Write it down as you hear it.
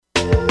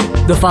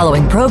The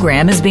following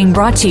program is being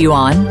brought to you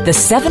on the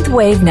Seventh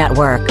Wave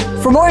Network.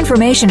 For more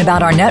information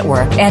about our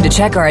network and to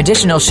check our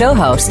additional show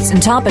hosts and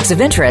topics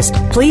of interest,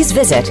 please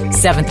visit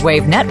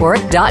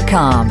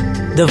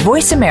seventhwavenetwork.com. The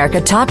Voice America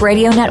Talk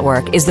Radio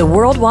Network is the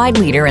worldwide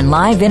leader in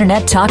live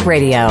Internet talk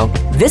radio.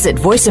 Visit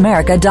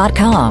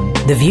voiceamerica.com.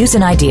 The views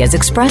and ideas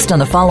expressed on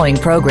the following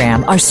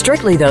program are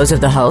strictly those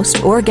of the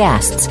host or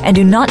guests and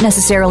do not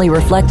necessarily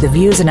reflect the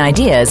views and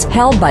ideas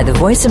held by the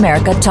Voice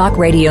America Talk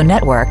Radio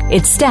Network,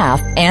 its staff,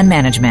 and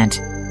management.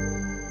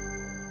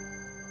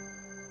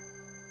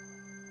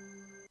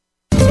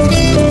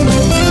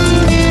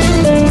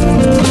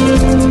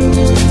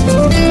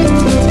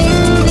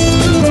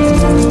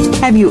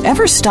 Have you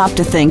ever stopped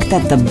to think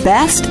that the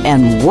best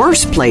and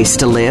worst place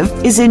to live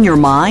is in your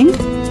mind?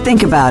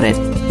 Think about it.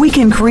 We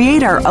can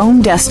create our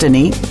own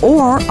destiny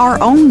or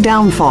our own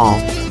downfall.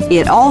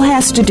 It all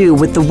has to do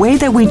with the way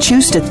that we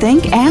choose to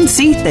think and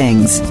see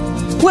things.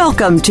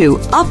 Welcome to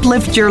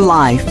Uplift Your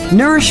Life,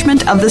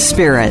 Nourishment of the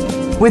Spirit,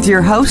 with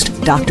your host,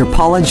 Dr.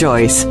 Paula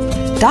Joyce.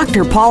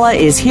 Dr. Paula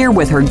is here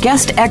with her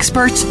guest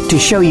experts to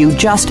show you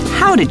just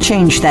how to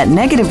change that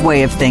negative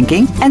way of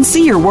thinking and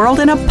see your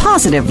world in a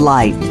positive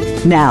light.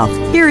 Now,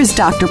 here is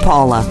Dr.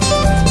 Paula.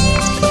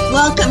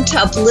 Welcome to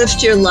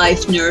Uplift Your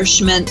Life,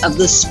 Nourishment of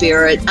the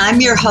Spirit.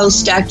 I'm your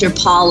host, Dr.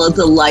 Paula,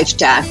 the Life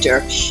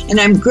Doctor, and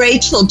I'm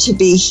grateful to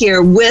be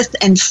here with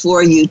and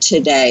for you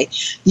today.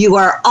 You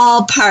are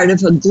all part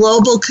of a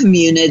global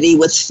community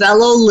with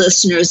fellow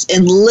listeners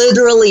in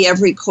literally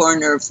every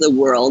corner of the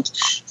world.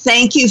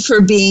 Thank you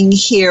for being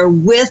here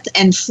with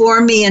and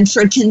for me and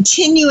for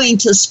continuing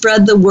to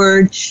spread the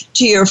word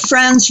to your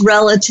friends,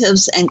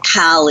 relatives, and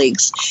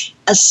colleagues.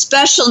 A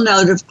special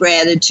note of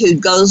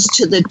gratitude goes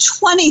to the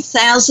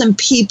 20,000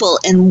 people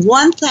in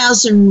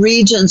 1,000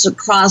 regions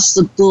across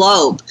the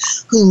globe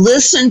who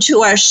listened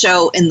to our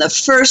show in the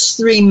first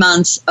 3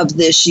 months of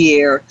this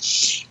year,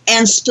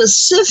 and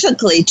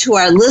specifically to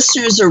our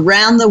listeners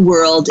around the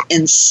world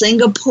in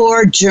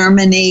Singapore,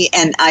 Germany,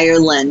 and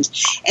Ireland,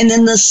 and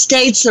in the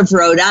states of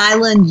Rhode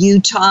Island,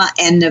 Utah,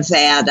 and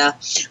Nevada.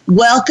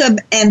 Welcome,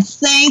 and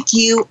thank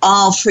you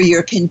all for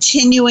your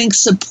continuing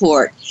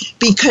support.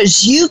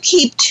 Because you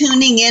keep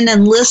tuning in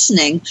and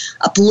listening,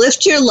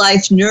 Uplift Your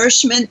Life,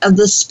 Nourishment of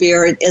the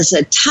Spirit is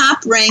a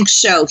top-ranked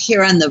show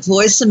here on the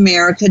Voice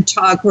America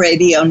Talk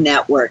Radio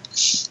Network,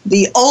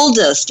 the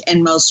oldest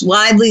and most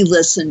widely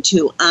listened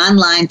to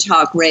online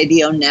talk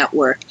radio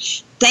network.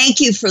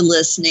 Thank you for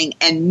listening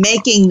and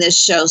making this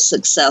show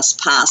success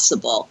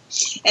possible.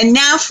 And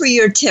now for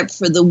your tip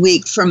for the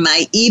week from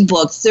my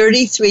ebook,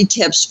 33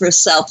 Tips for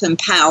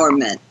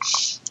Self-Empowerment.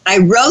 I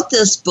wrote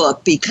this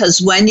book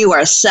because when you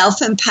are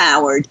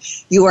self-empowered,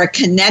 you are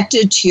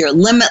connected to your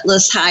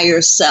limitless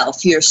higher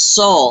self, your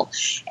soul.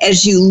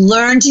 As you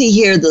learn to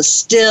hear the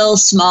still,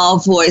 small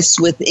voice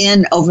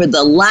within over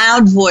the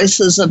loud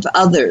voices of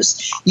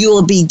others, you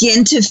will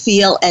begin to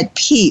feel at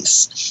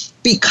peace.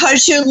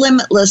 Because your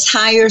limitless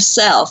higher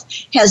self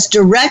has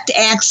direct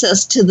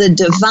access to the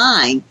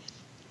divine,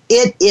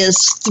 it is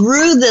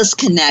through this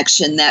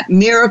connection that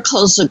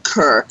miracles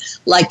occur,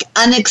 like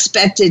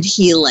unexpected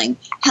healing,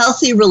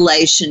 healthy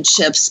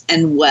relationships,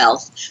 and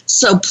wealth.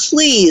 So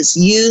please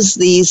use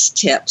these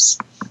tips.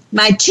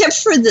 My tip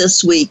for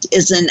this week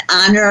is in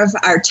honor of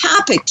our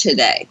topic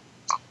today.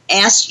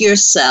 Ask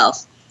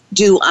yourself,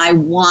 do I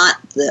want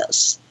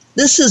this?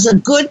 This is a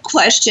good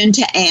question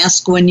to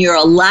ask when you're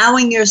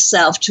allowing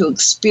yourself to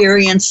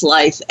experience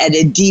life at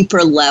a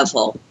deeper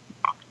level.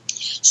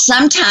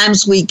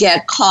 Sometimes we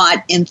get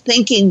caught in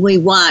thinking we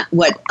want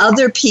what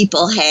other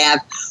people have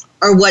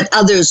or what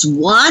others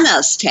want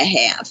us to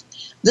have.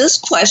 This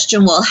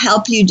question will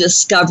help you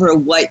discover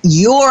what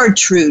your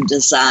true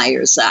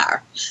desires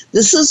are.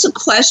 This is a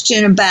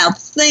question about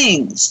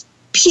things,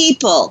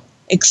 people,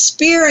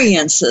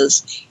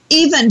 experiences,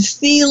 even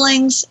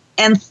feelings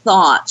and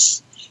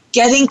thoughts.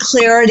 Getting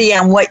clarity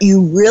on what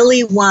you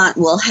really want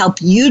will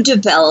help you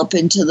develop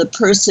into the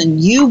person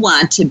you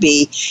want to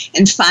be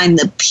and find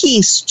the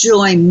peace,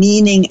 joy,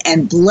 meaning,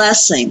 and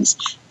blessings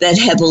that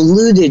have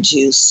eluded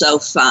you so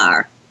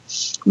far.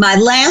 My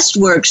last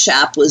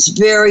workshop was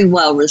very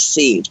well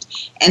received,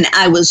 and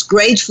I was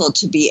grateful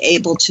to be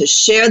able to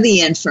share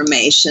the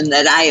information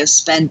that I have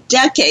spent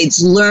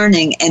decades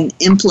learning and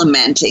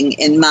implementing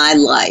in my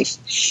life.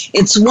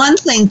 It's one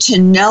thing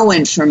to know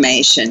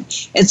information.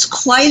 It's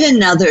quite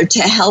another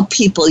to help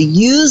people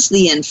use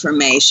the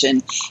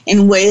information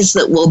in ways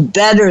that will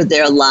better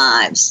their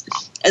lives.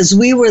 As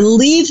we were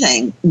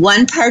leaving,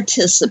 one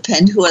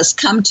participant who has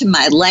come to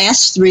my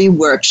last 3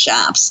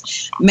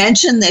 workshops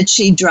mentioned that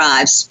she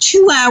drives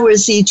 2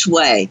 hours each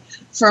way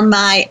for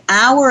my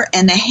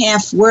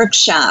hour-and-a-half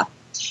workshop.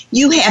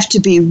 You have to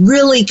be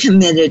really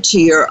committed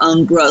to your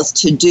own growth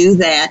to do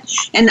that,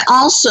 and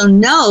also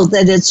know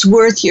that it's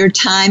worth your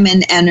time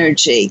and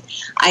energy.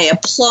 I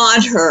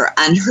applaud her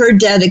on her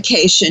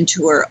dedication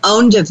to her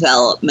own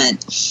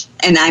development,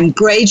 and I'm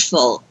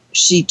grateful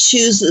she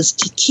chooses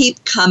to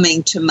keep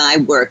coming to my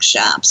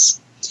workshops.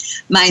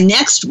 My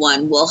next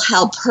one will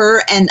help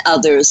her and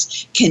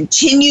others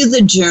continue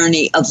the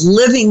journey of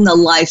living the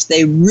life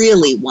they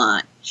really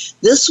want.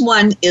 This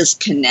one is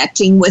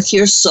connecting with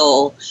your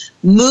soul,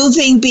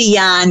 moving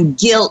beyond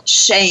guilt,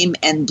 shame,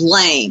 and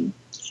blame.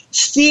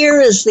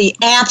 Fear is the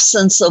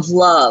absence of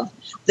love.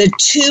 The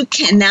two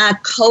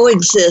cannot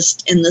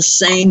coexist in the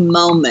same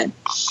moment.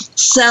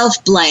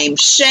 Self-blame,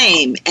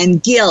 shame,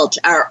 and guilt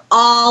are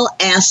all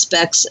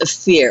aspects of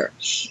fear.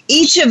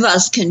 Each of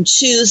us can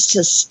choose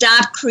to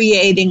stop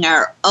creating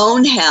our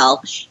own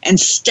hell and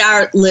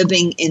start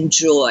living in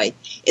joy.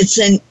 It's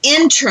an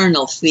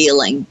internal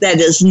feeling that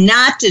is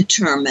not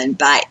determined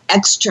by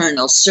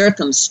external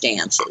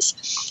circumstances.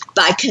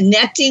 By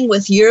connecting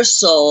with your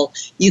soul,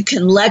 you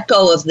can let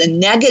go of the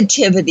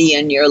negativity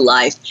in your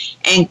life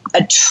and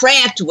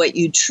attract what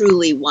you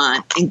truly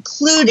want,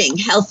 including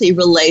healthy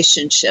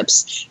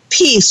relationships,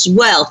 peace,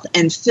 wealth,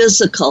 and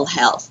physical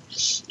health.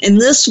 In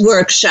this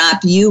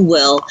workshop, you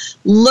will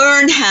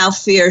learn how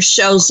fear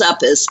shows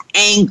up as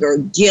anger,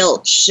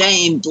 guilt,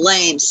 shame,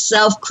 blame,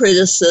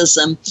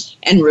 self-criticism,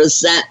 and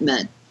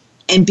resentment,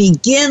 and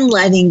begin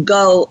letting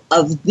go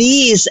of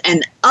these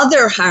and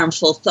other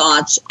harmful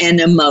thoughts and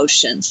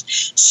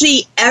emotions.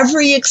 See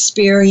every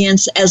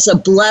experience as a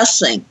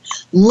blessing.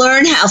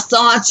 Learn how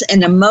thoughts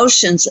and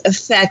emotions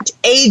affect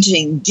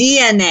aging,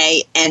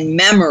 DNA, and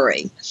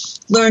memory.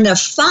 Learn a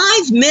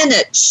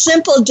 5-minute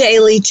simple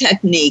daily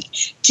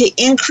technique to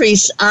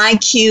increase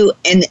IQ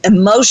and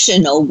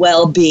emotional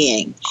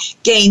well-being.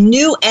 Gain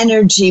new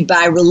energy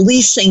by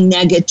releasing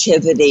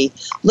negativity.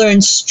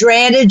 Learn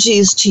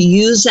strategies to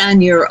use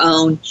on your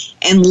own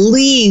and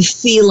leave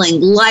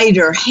feeling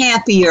lighter,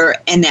 happier,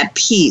 and at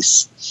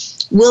peace.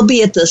 We'll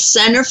be at the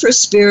Center for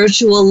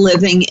Spiritual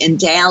Living in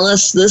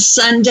Dallas this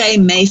Sunday,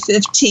 May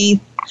 15th,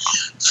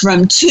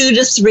 from 2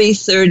 to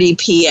 3:30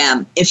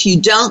 p.m. If you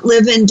don't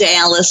live in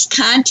Dallas,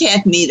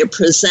 contact me to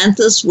present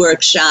this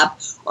workshop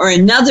or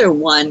another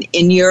one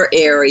in your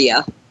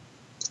area.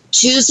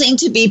 Choosing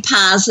to be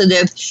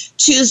positive,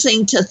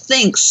 choosing to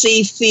think,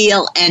 see,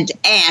 feel, and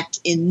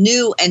act in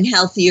new and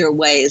healthier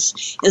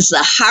ways is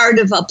the heart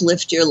of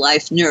Uplift Your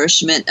Life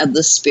Nourishment of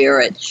the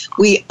Spirit.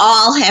 We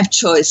all have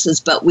choices,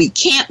 but we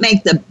can't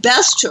make the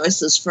best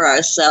choices for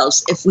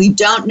ourselves if we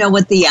don't know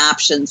what the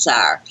options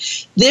are.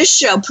 This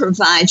show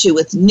provides you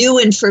with new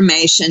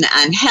information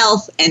on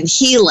health and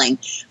healing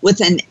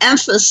with an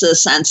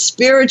emphasis on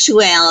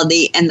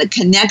spirituality and the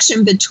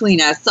connection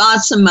between our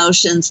thoughts,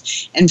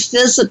 emotions, and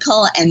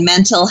physical and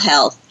mental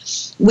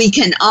health. We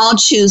can all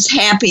choose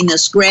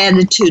happiness,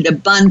 gratitude,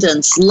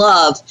 abundance,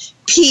 love,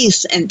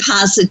 peace, and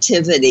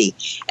positivity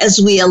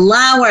as we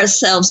allow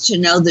ourselves to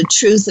know the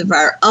truth of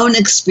our own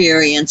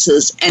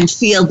experiences and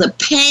feel the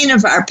pain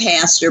of our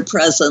past or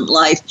present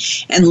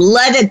life and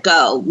let it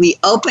go. We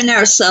open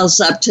ourselves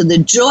up to the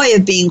joy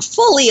of being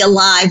fully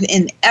alive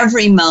in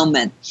every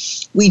moment.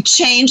 We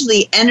change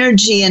the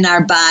energy in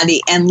our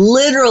body and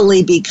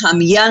literally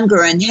become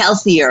younger and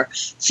healthier,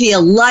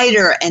 feel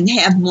lighter, and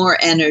have more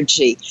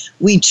energy.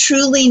 We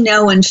truly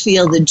know and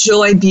feel the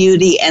joy,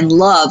 beauty, and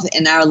love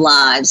in our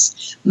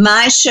lives.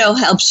 My show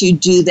helps you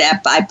do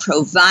that by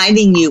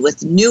providing you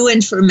with new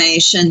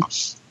information,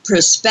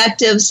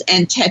 perspectives,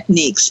 and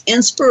techniques,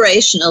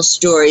 inspirational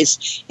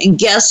stories, and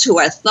guests who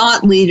are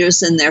thought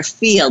leaders in their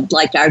field,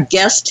 like our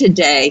guest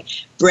today,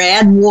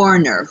 Brad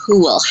Warner, who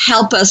will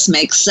help us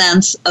make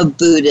sense of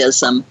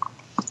Buddhism.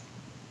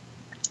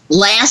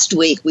 Last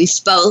week, we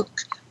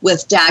spoke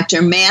with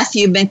Dr.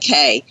 Matthew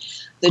McKay.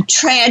 The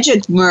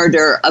tragic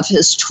murder of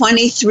his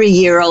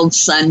 23-year-old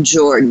son,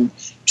 Jordan,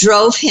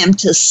 drove him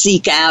to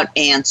seek out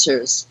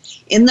answers.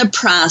 In the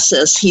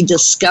process, he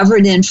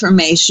discovered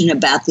information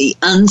about the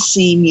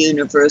unseen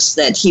universe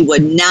that he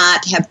would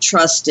not have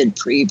trusted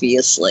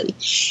previously.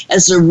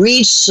 As a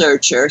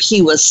researcher,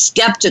 he was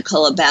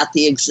skeptical about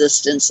the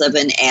existence of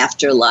an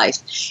afterlife.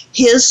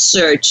 His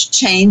search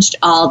changed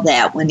all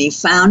that when he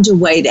found a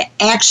way to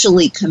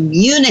actually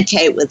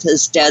communicate with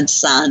his dead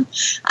son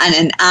on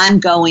an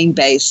ongoing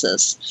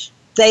basis.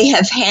 They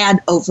have had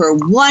over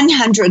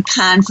 100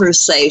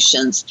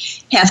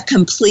 conversations, have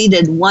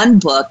completed one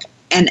book,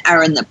 and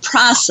are in the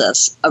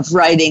process of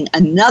writing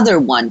another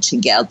one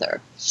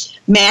together.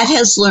 Matt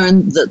has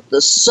learned that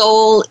the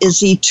soul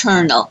is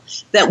eternal,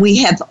 that we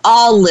have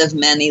all lived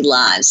many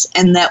lives,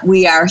 and that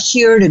we are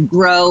here to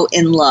grow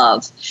in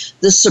love.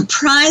 The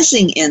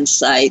surprising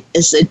insight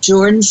is that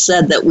Jordan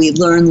said that we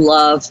learn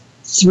love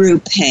through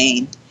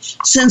pain.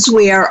 Since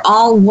we are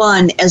all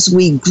one, as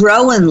we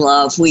grow in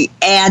love, we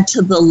add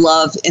to the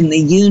love in the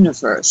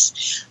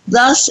universe.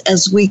 Thus,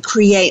 as we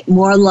create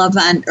more love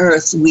on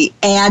earth, we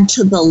add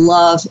to the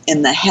love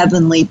in the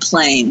heavenly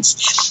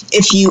planes.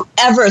 If you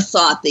ever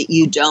thought that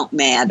you don't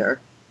matter,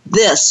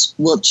 this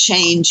will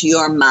change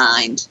your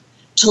mind.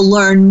 To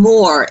learn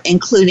more,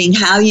 including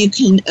how you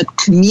can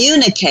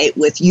communicate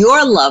with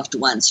your loved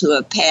ones who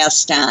have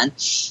passed on,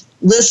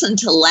 listen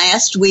to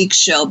last week's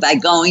show by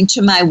going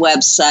to my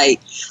website,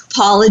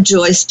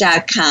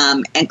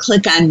 paulajoyce.com, and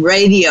click on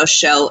radio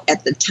show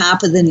at the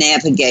top of the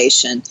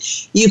navigation.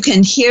 You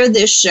can hear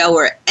this show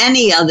or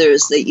any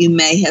others that you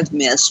may have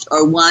missed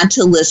or want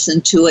to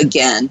listen to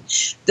again.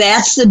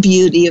 That's the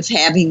beauty of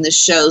having the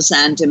shows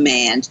on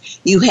demand.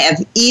 You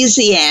have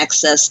easy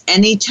access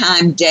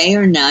anytime, day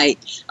or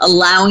night,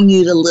 allowing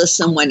you to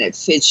listen when it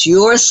fits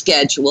your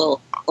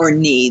schedule or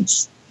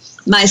needs.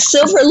 My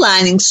silver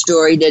lining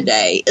story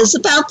today is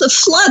about the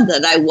flood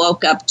that I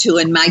woke up to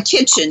in my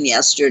kitchen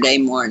yesterday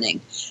morning.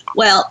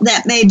 Well,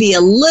 that may be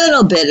a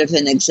little bit of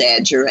an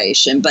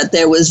exaggeration, but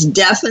there was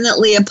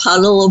definitely a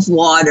puddle of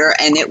water,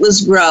 and it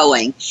was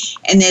growing,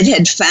 and it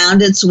had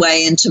found its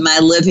way into my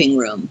living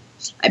room.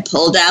 I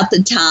pulled out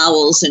the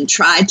towels and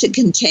tried to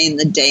contain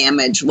the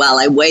damage while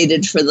I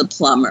waited for the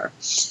plumber.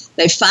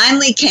 They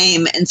finally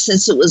came, and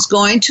since it was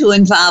going to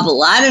involve a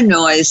lot of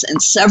noise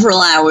and several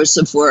hours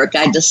of work,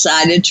 I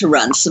decided to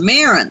run some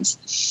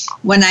errands.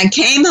 When I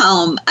came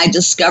home, I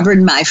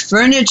discovered my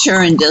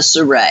furniture in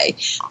disarray.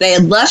 They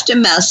had left a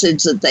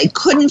message that they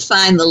couldn't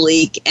find the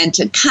leak and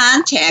to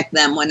contact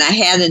them when I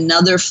had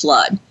another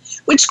flood,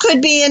 which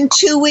could be in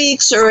 2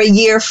 weeks or a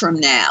year from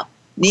now.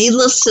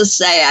 Needless to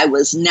say, I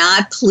was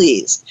not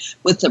pleased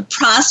with the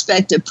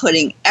prospect of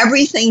putting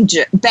everything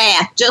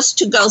back just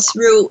to go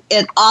through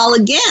it all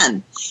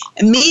again.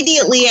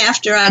 Immediately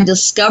after I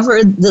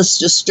discovered this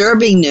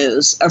disturbing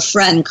news, a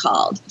friend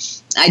called.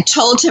 I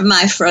told him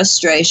my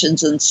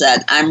frustrations and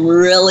said, I'm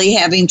really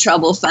having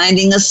trouble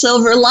finding a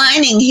silver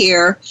lining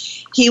here.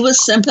 He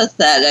was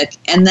sympathetic,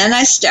 and then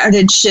I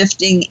started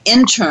shifting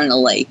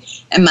internally,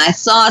 and my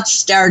thoughts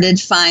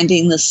started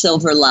finding the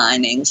silver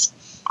linings.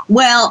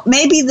 Well,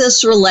 maybe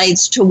this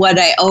relates to what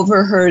I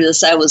overheard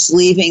as I was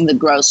leaving the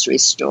grocery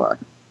store.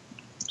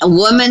 A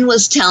woman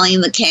was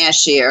telling the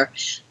cashier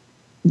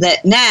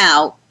that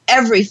now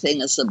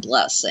everything is a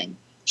blessing.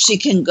 She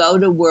can go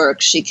to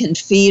work, she can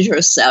feed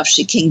herself,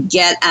 she can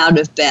get out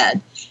of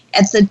bed.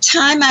 At the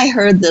time I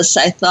heard this,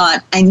 I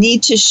thought, I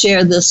need to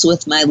share this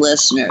with my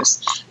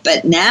listeners.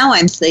 But now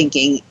I'm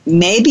thinking,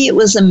 maybe it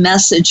was a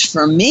message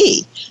for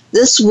me.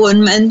 This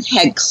woman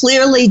had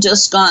clearly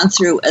just gone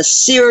through a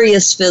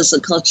serious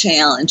physical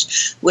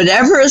challenge.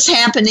 Whatever is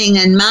happening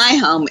in my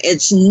home,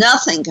 it's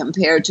nothing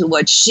compared to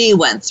what she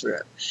went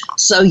through.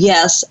 So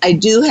yes, I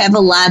do have a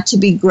lot to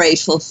be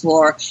grateful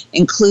for,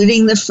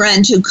 including the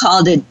friend who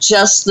called it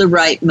just the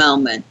right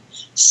moment.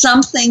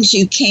 Some things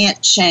you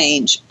can't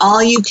change.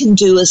 All you can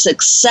do is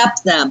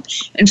accept them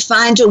and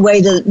find a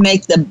way to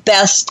make the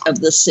best of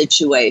the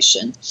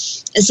situation.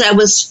 As I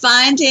was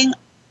finding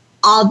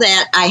all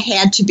that I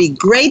had to be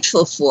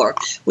grateful for,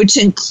 which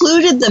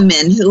included the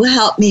men who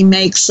helped me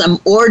make some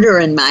order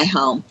in my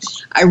home,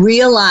 I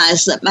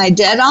realized that my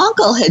dead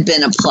uncle had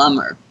been a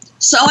plumber.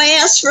 So I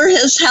asked for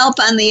his help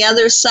on the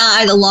other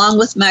side, along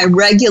with my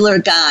regular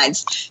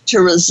guides,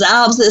 to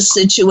resolve this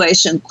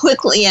situation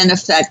quickly and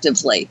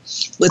effectively.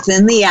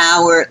 Within the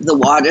hour, the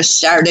water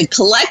started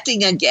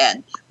collecting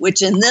again,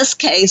 which in this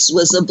case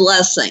was a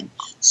blessing.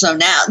 So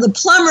now the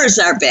plumbers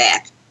are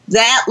back.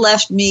 That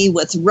left me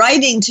with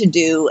writing to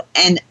do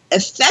and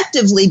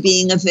effectively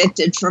being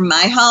evicted from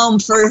my home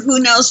for who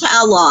knows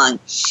how long.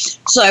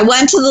 So I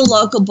went to the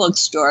local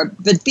bookstore,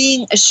 but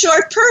being a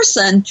short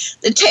person,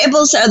 the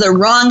tables are the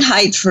wrong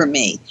height for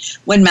me.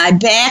 When my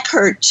back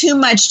hurt too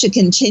much to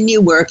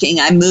continue working,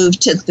 I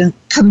moved to the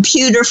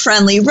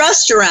computer-friendly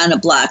restaurant a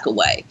block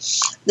away.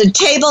 The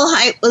table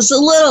height was a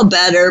little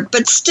better,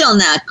 but still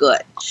not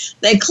good.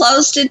 They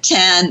closed at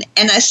 10,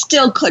 and I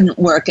still couldn't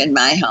work in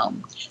my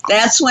home.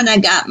 That's when I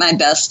got my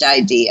best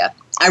idea.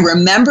 I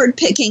remembered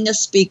picking a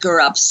speaker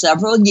up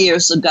several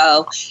years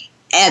ago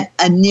at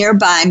a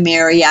nearby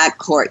Marriott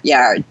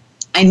courtyard.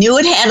 I knew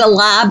it had a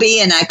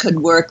lobby and I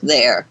could work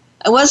there.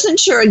 I wasn't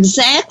sure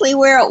exactly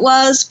where it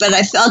was, but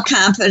I felt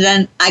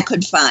confident I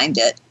could find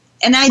it.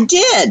 And I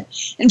did.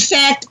 In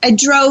fact, I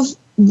drove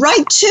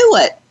right to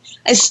it.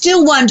 I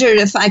still wondered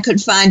if I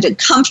could find a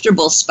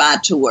comfortable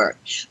spot to work,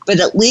 but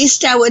at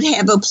least I would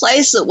have a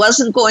place that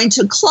wasn't going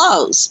to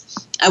close.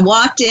 I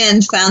walked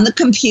in, found the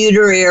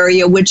computer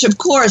area, which of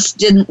course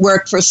didn't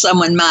work for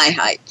someone my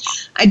height.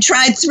 I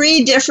tried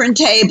 3 different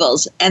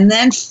tables and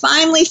then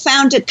finally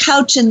found a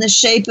couch in the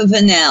shape of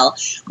an L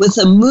with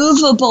a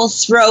movable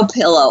throw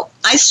pillow.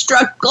 I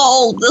struck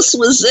gold. This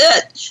was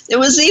it. There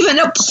was even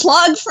a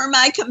plug for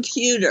my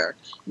computer.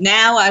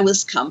 Now I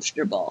was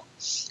comfortable.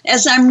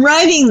 As I'm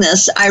writing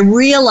this, I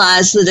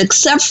realized that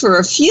except for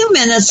a few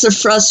minutes of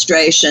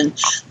frustration,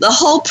 the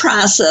whole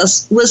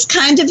process was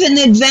kind of an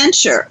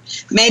adventure.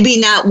 Maybe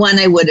not one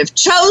I would have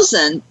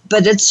chosen,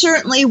 but it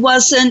certainly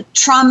wasn't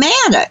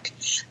traumatic.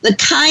 The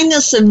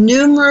kindness of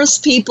numerous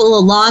people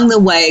along the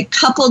way,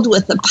 coupled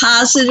with a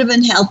positive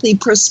and healthy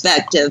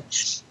perspective,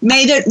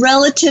 made it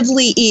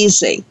relatively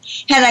easy.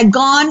 Had I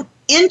gone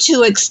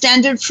into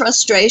extended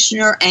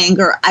frustration or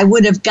anger, I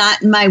would have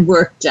gotten my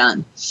work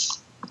done.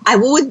 I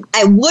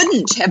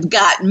wouldn't have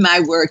gotten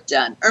my work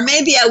done. Or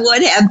maybe I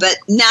would have, but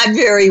not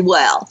very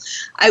well.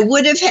 I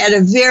would have had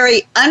a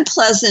very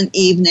unpleasant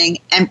evening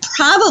and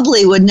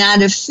probably would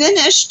not have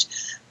finished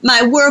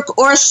my work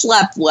or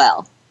slept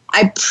well.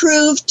 I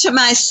proved to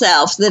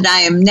myself that I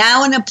am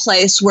now in a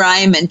place where I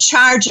am in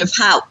charge of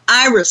how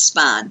I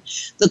respond,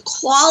 the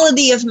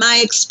quality of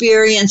my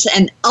experience,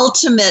 and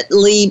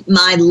ultimately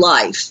my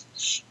life.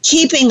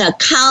 Keeping a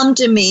calm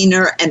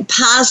demeanor and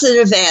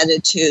positive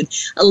attitude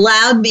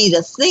allowed me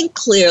to think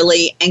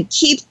clearly and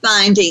keep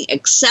finding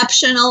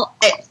acceptable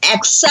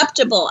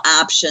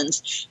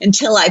options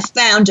until I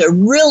found a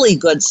really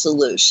good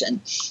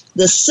solution.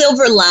 The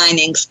silver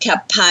linings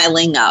kept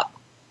piling up.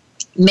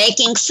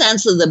 Making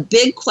sense of the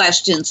big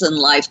questions in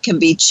life can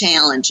be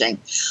challenging.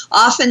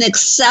 Often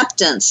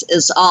acceptance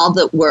is all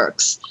that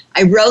works.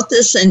 I wrote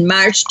this in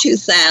March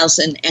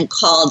 2000 and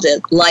called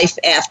it Life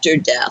After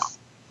Death.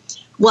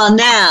 Well,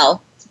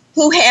 now,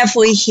 who have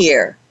we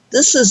here?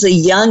 This is a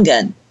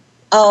young'un.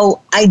 Oh,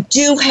 I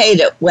do hate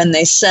it when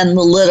they send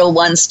the little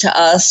ones to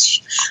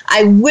us.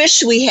 I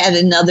wish we had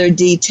another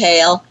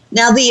detail.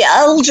 Now, the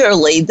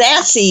elderly,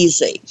 that's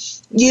easy.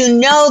 You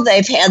know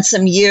they've had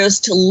some years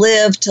to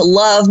live, to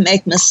love,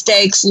 make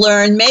mistakes,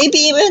 learn, maybe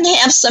even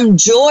have some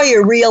joy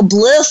or real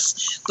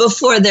bliss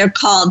before they're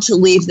called to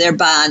leave their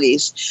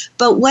bodies.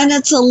 But when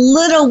it's a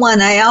little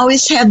one, I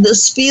always have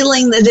this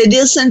feeling that it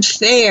isn't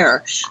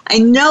fair. I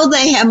know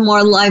they have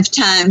more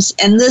lifetimes,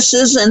 and this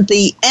isn't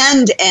the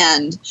end,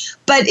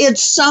 but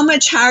it's so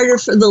much harder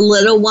for the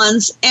little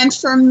ones and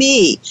for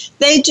me.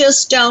 They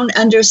just don't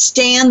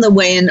understand the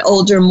way an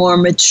older, more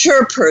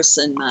mature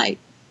person might.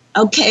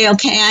 Okay,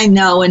 I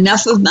know.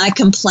 Enough of my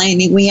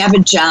complaining. We have a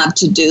job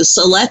to do,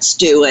 so let's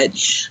do it.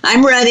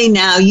 I'm ready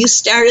now. You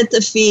start at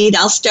the feet,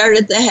 I'll start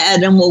at the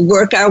head, and we'll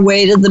work our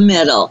way to the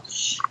middle.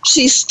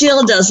 She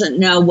still doesn't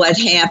know what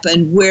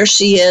happened, where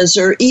she is,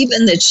 or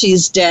even that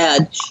she's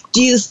dead.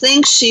 Do you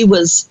think she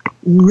was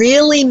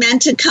really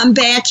meant to come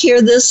back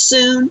here this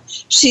soon?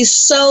 She's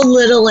so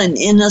little and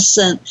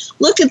innocent.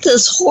 Look at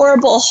this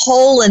horrible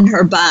hole in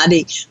her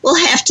body.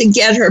 We'll have to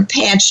get her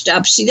patched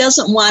up. She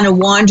doesn't want to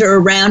wander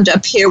around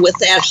up here with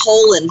that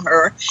hole in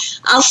her.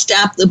 I'll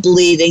stop the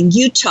bleeding.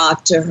 You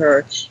talk to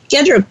her.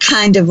 Get her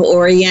kind of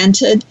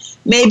oriented.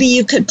 Maybe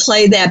you could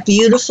play that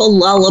beautiful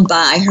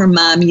lullaby her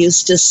mom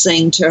used to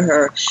sing to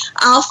her.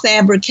 I'll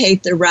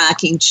fabricate the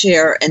rocking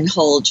chair and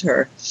hold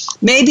her.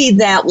 Maybe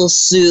that will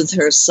soothe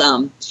her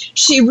some.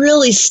 She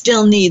really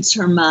still needs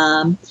her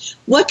mom.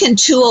 What can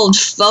two old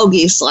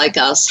fogies like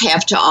us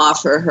have to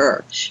offer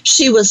her?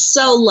 She was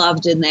so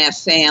loved in that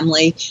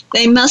family.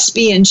 They must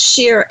be in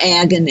sheer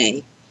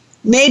agony.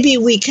 Maybe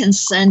we can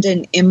send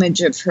an image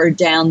of her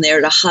down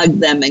there to hug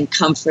them and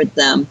comfort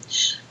them.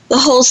 The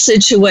whole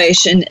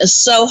situation is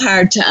so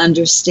hard to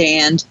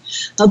understand.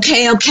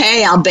 Okay,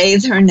 I'll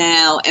bathe her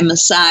now and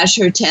massage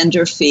her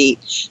tender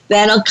feet.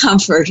 That'll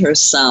comfort her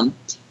some.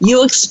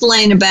 You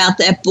explain about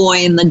that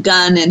boy and the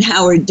gun and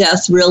how her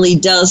death really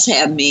does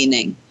have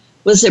meaning.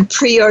 Was it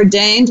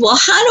preordained? Well,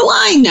 how do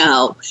I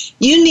know?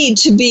 You need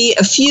to be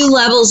a few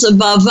levels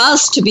above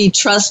us to be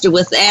trusted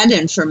with that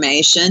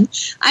information.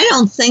 I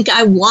don't think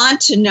I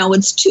want to know.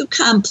 It's too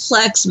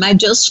complex. My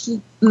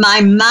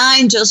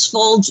mind just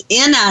folds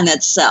in on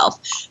itself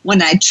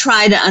when I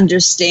try to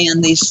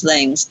understand these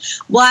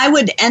things. Why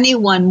would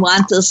anyone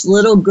want this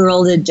little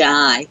girl to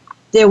die?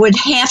 There would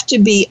have to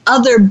be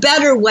other,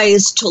 better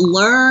ways to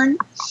learn.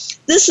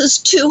 This is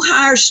too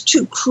harsh,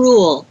 too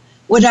cruel.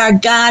 Would our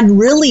God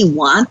really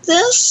want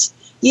this?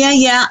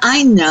 Yeah,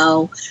 I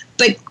know.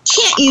 But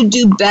can't you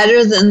do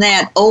better than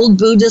that old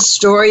Buddhist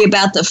story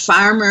about the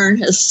farmer and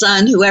his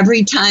son who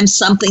every time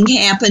something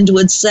happened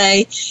would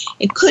say,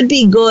 it could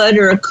be good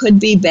or it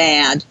could be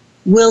bad.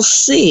 We'll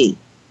see.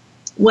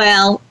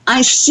 Well,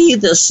 I see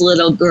this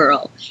little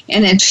girl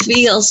and it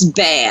feels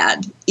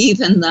bad,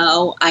 even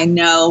though I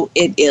know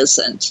it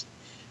isn't.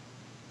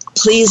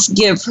 Please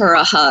give her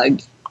a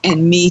hug,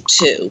 and me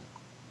too.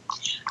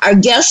 Our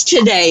guest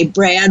today,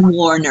 Brad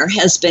Warner,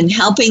 has been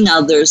helping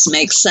others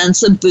make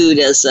sense of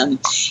Buddhism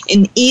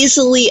in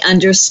easily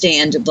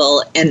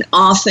understandable and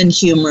often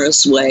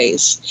humorous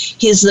ways.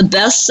 He's the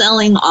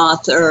best-selling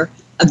author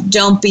of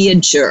Don't Be a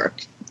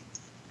Jerk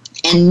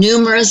and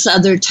numerous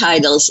other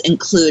titles,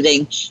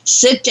 including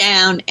Sit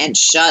Down and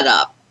Shut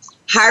Up,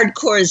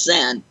 Hardcore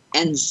Zen,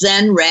 and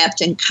Zen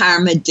Wrapped in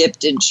Karma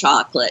Dipped in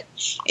Chocolate.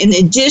 In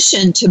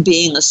addition to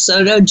being a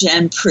Soto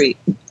Zen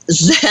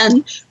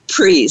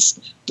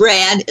priest,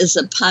 Brad is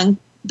a punk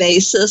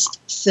bassist,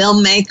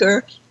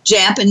 filmmaker,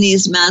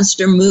 Japanese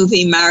monster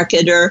movie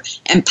marketer,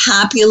 and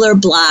popular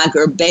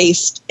blogger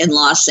based in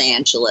Los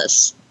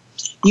Angeles.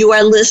 You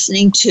are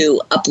listening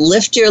to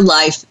Uplift Your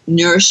Life,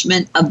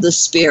 Nourishment of the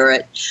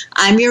Spirit.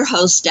 I'm your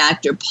host,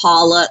 Dr.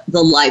 Paula,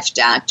 the Life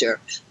Doctor.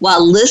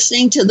 While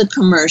listening to the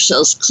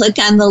commercials, click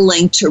on the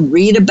link to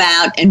read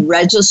about and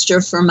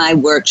register for my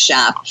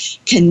workshop,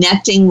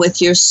 Connecting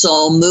with Your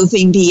Soul,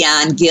 Moving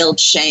Beyond Guilt,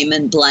 Shame,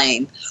 and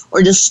Blame,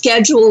 or to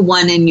schedule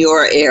one in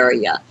your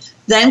area.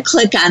 Then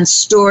click on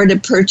Store to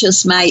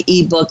purchase my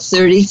ebook,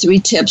 33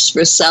 Tips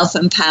for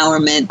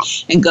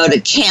Self-Empowerment, and go to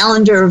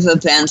Calendar of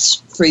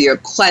Events for your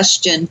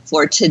question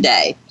for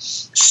today.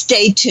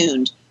 Stay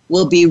tuned.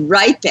 We'll be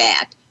right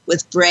back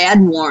with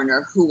Brad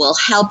Warner, who will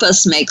help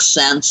us make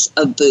sense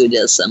of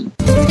Buddhism.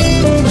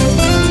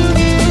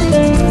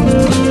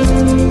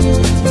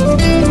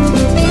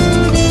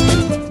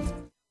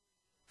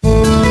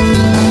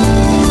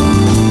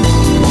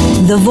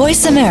 The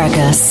Voice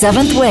America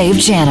 7th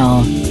Wave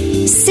Channel.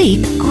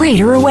 Seek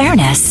greater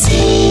awareness.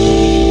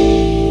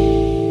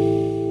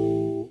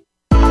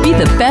 Be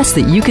the best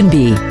that you can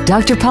be.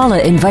 Dr.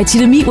 Paula invites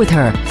you to meet with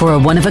her for a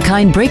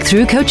one-of-a-kind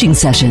breakthrough coaching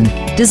session.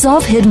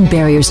 Dissolve hidden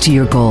barriers to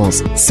your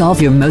goals, solve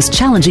your most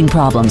challenging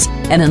problems,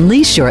 and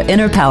unleash your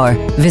inner power.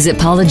 Visit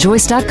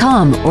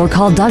paulajoyce.com or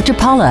call Dr.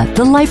 Paula,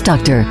 the Life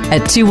Doctor,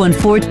 at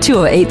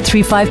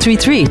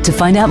 214-208-3533 to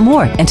find out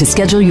more and to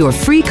schedule your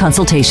free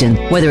consultation.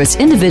 Whether it's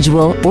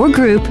individual or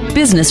group,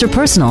 business or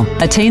personal,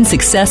 attain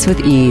success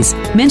with ease.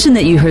 Mention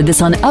that you heard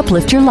this on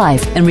Uplift Your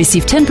Life and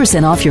receive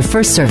 10% off your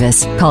first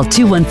service. Call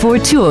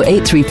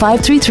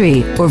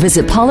 214-208-3533 or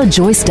visit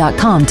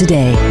paulajoyce.com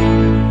today.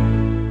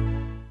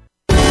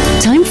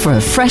 Time for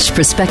a fresh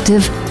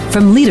perspective.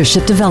 From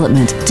leadership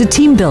development to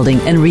team building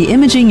and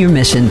re-imaging your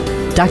mission,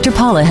 Dr.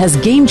 Paula has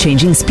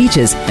game-changing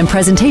speeches and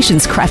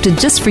presentations crafted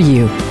just for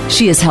you.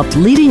 She has helped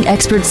leading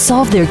experts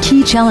solve their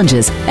key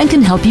challenges and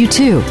can help you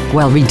too,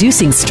 while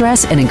reducing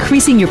stress and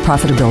increasing your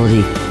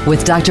profitability.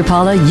 With Dr.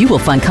 Paula, you will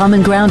find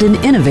common ground and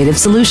innovative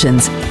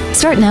solutions.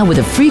 Start now with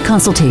a free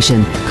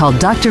consultation. Call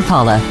Dr.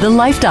 Paula, the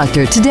Life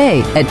Doctor, today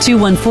at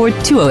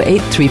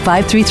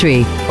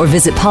 214-208-3533 or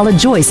visit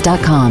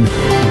paulajoyce.com.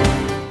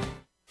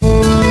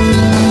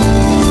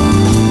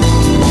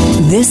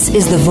 This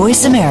is the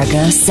Voice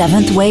America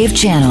 7th Wave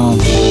Channel.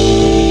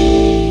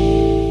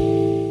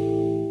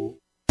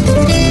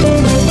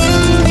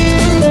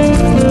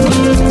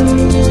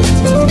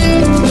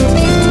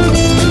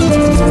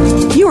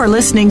 You are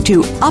listening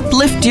to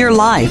Uplift Your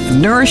Life,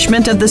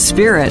 Nourishment of the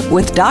Spirit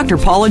with Dr.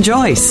 Paula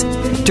Joyce.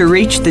 To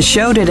reach the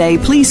show today,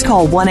 please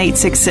call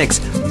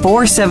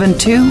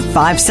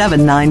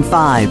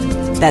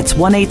 1-866-472-5795. That's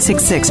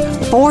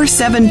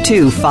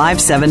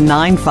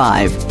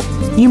 1-866-472-5795.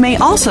 You may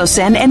also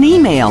send an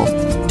email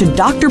to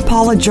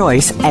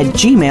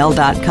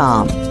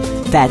drpaulajoyce@gmail.com.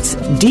 That's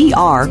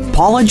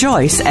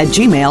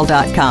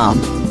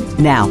drpaulajoyce@gmail.com.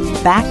 Now,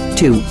 back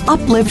to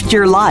Uplift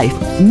Your Life,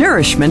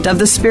 Nourishment of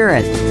the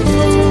Spirit.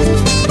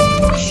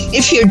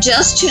 If you're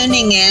just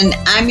tuning in,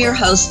 I'm your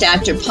host,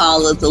 Dr.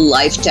 Paula, the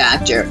Life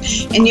Doctor,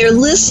 and you're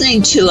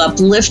listening to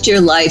Uplift Your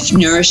Life,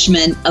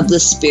 Nourishment of the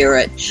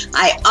Spirit.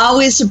 I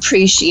always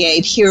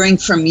appreciate hearing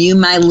from you,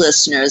 my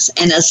listeners,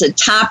 and as a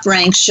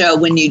top-ranked show,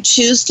 when you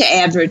choose to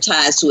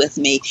advertise with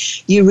me,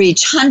 you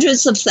reach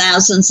hundreds of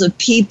thousands of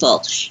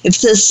people.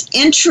 If this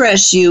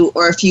interests you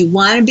or if you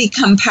want to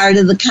become part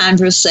of the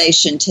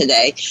conversation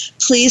today,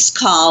 please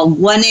call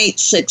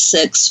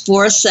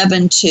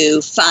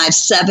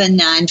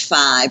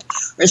 1-866-472-5795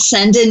 or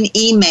send an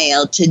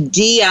email to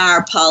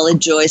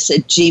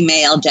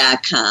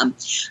drpaulajoyce@gmail.com.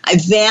 I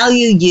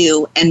value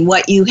you and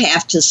what you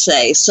have to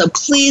say, so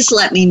please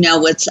let me know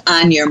what's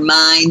on your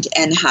mind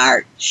and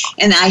heart.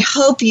 And I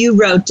hope you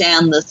wrote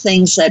down the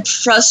things that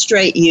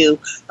frustrate you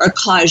or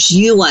cause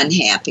you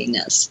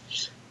unhappiness.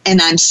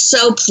 And I'm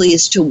so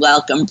pleased to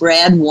welcome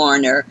Brad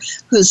Warner,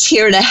 who's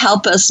here to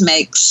help us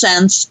make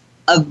sense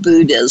of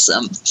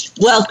Buddhism.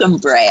 Welcome,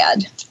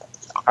 Brad.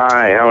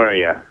 Hi, how are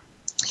you?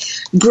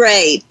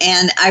 Great,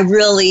 and I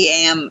really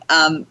am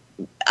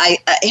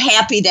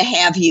happy to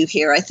have you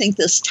here. I think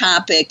this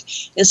topic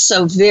is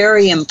so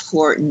very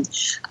important.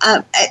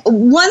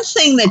 One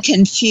thing that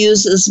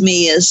confuses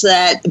me is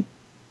that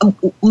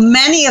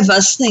many of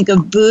us think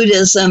of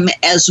Buddhism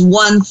as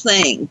one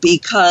thing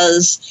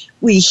because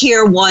we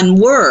hear one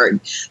word,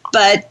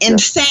 but in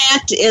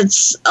fact,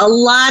 it's a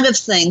lot of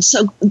things.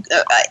 So,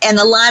 and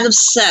a lot of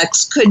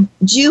sects. Could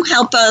you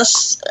help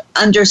us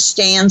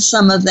understand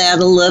some of that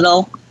a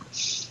little?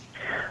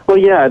 Well,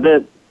 yeah,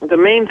 the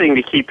main thing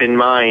to keep in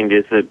mind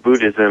is that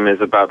Buddhism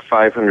is about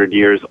 500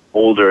 years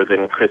older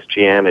than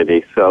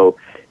Christianity, so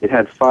it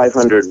had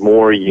 500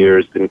 more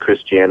years than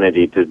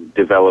Christianity to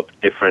develop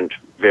different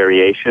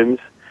variations.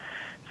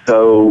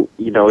 So,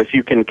 you know, if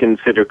you can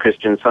consider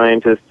Christian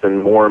Scientists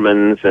and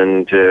Mormons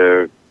and,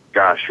 who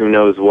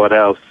knows what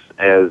else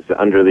as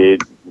under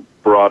the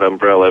broad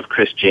umbrella of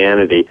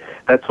Christianity,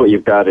 that's what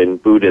you've got in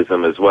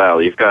Buddhism as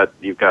well. You've got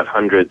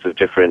hundreds of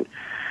different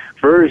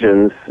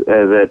versions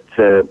that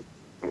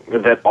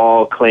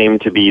all claim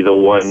to be the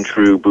one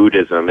true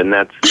Buddhism, and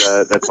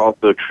that's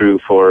also true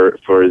for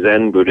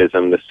Zen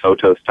Buddhism, the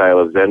Soto style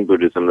of Zen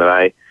Buddhism that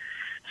I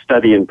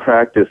study and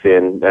practice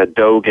in.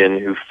 Dogen,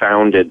 who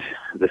founded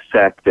the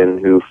sect and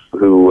who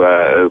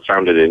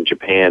founded it in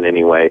Japan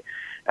anyway,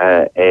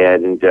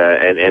 and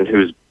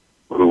whose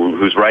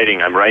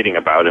I'm writing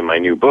about in my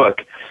new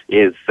book,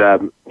 is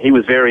he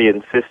was very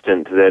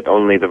insistent that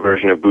only the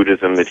version of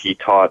Buddhism that he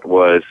taught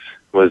was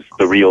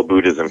the real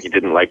Buddhism. He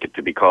didn't like it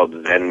to be called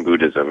Zen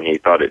Buddhism. He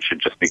thought it should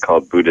just be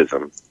called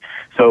Buddhism.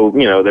 So,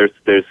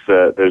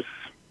 there's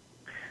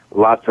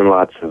lots and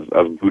lots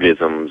of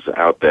Buddhisms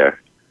out there.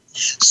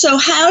 So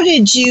how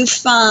did you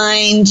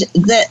find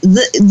that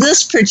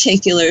this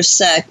particular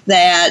sect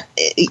that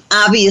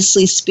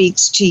obviously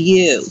speaks to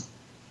you?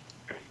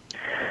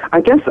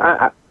 I guess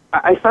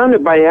I found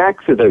it by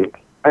accident.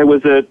 I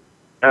was a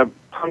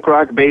punk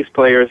rock bass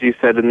player, as you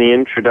said in the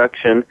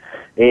introduction,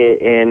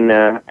 in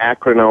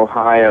Akron,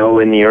 Ohio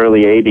in the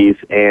early 80s,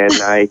 and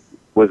I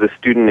was a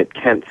student at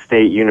Kent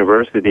State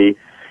University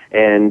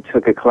and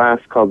took a class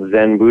called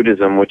Zen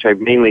Buddhism, which I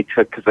mainly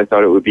took because I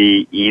thought it would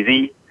be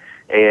easy,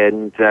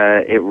 and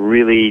it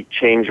really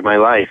changed my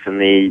life. And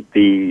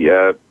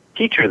the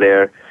teacher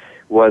there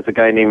was a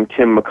guy named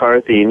Tim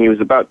McCarthy, and he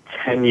was about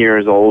 10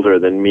 years older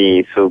than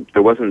me, so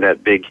there wasn't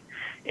that big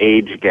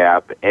age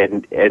gap,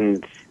 and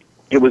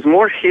it was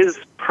more his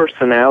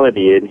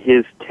personality and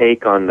his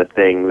take on the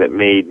thing that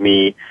made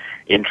me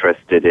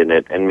interested in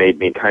it and made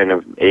me kind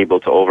of able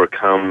to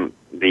overcome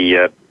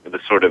the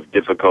sort of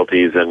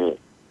difficulties and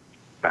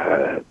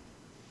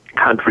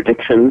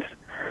contradictions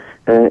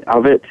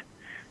of it,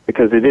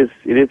 because it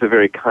is a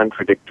very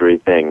contradictory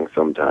thing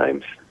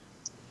sometimes.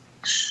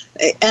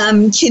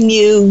 Can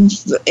you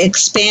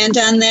expand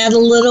on that a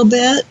little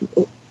bit?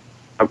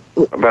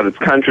 About its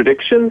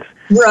contradictions?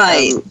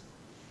 Right.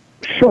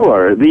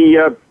 Sure.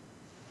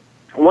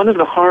 One of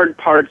the hard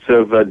parts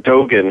of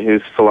Dogen,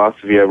 whose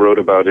philosophy I wrote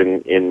about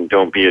in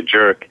Don't Be a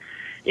Jerk,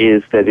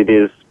 is that it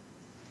is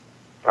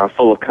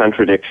full of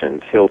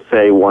contradictions. He'll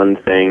say one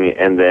thing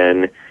and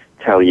then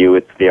tell you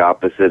it's the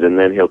opposite, and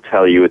then he'll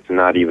tell you it's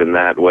not even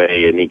that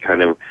way, and he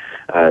kind of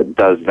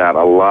does that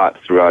a lot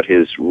throughout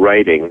his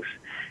writings.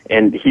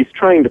 And he's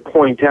trying to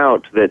point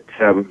out that,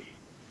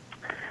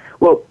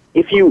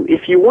 if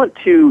you want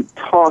to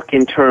talk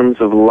in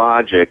terms of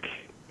logic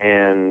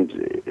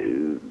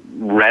and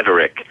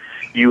rhetoric,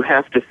 you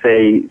have to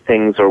say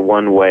things are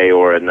one way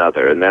or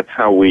another, and that's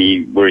how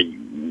we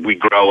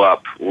grow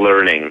up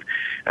learning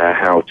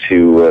how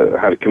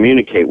to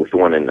communicate with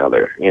one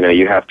another.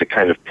 You have to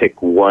kind of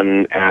pick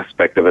one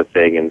aspect of a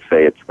thing and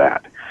say it's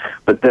that.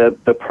 But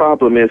the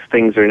problem is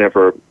things are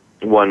never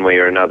one way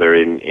or another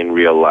in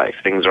real life.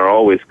 Things are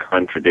always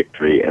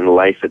contradictory, and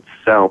life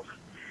itself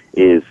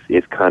is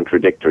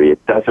contradictory.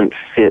 It doesn't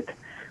fit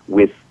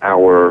with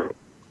our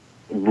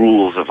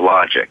rules of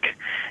logic.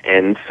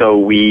 And so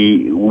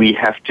we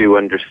have to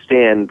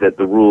understand that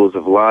the rules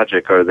of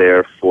logic are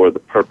there for the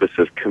purpose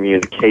of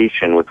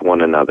communication with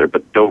one another,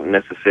 but don't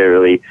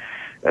necessarily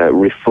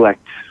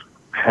reflect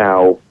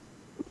how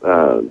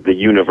the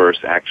universe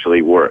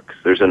actually works.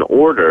 There's an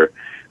order,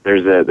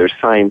 there's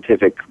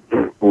scientific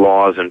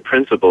laws and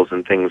principles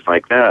and things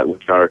like that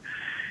which are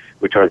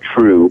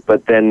true,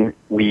 but then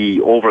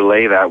we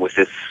overlay that with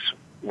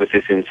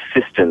this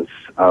insistence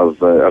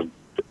of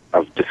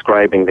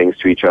describing things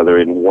to each other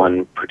in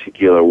one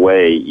particular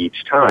way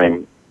each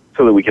time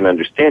so that we can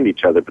understand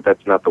each other, but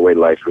that's not the way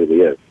life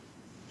really is.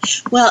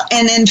 Well,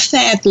 and in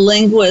fact,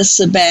 linguists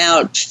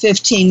about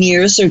 15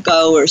 years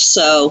ago or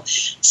so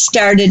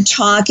started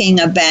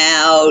talking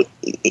about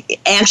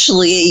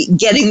actually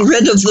getting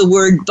rid of the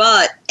word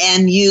but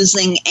and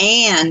using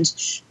and,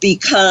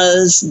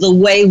 because the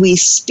way we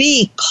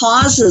speak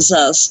causes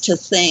us to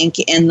think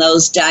in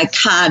those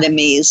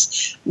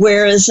dichotomies,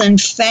 whereas in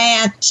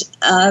fact,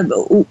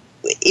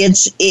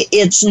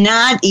 it's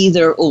not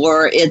either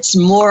or, it's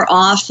more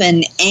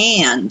often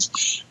and.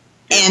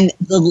 And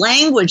the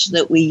language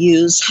that we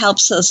use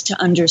helps us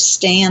to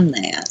understand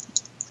that.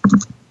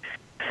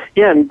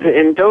 Yeah, and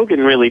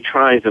Dogen really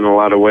tries in a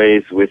lot of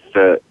ways with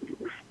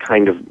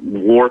kind of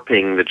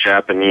warping the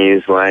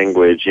Japanese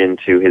language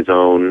into his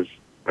own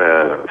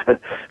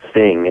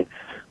thing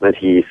that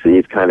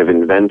he's kind of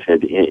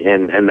invented,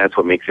 and that's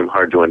what makes him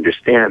hard to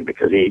understand,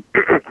 because he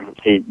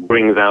he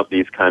brings out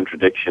these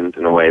contradictions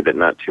in a way that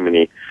not too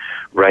many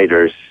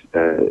writers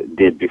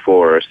did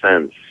before or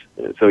since.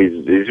 So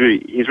he's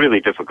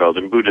really difficult.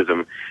 In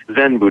Buddhism,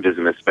 Zen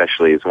Buddhism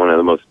especially, is one of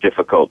the most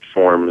difficult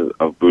forms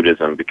of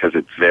Buddhism because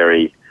it's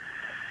very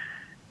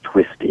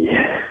twisty.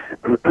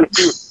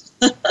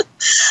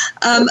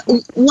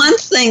 One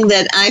thing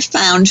that I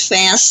found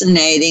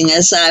fascinating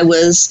as I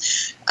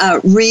was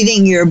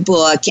reading your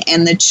book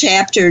and the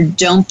chapter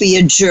Don't Be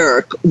a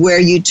Jerk, where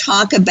you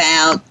talk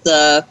about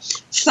the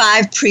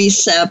 5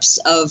 precepts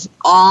of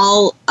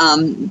all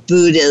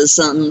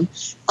Buddhism,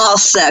 all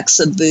sects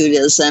of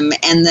Buddhism,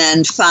 and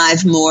then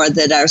 5 more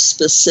that are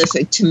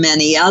specific to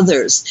many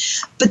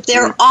others. But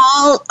they're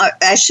all,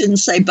 I shouldn't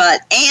say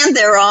but, and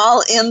they're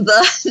all in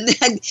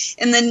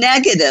the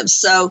negative.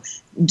 So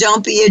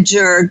don't be a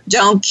jerk,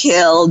 don't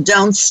kill,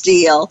 don't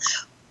steal.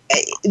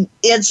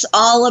 It's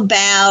all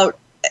about,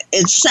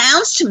 it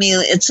sounds to me,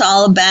 it's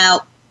all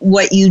about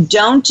what you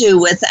don't do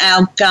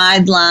without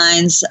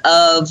guidelines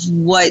of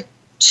what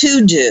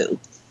to do.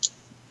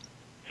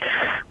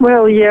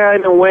 Well, yeah,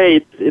 in a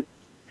way,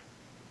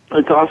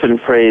 It's often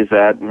phrased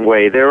that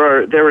way. There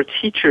are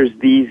teachers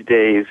these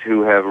days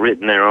who have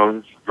written their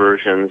own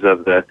versions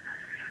of the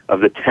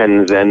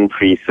 10 Zen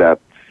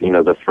precepts.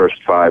 The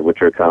first 5,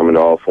 which are common to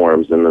all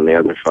forms, and then the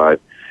other 5.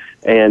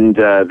 And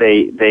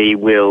they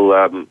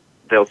will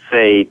they'll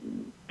say,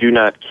 "Do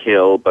not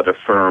kill, but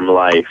affirm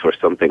life," or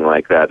something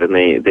like that. And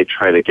they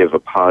try to give a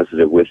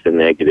positive with the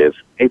negative.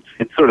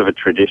 It's sort of a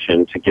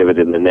tradition to give it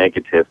in the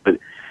negative, but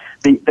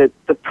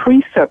the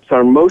precepts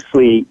are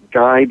mostly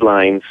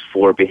guidelines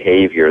for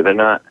behavior. They're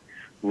not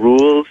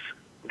rules.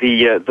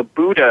 The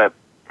Buddha,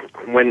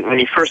 when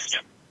he first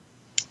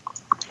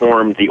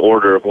formed the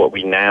order of what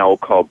we now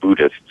call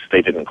Buddhists,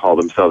 they didn't call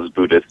themselves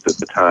Buddhists at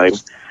the time.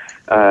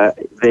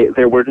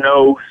 There were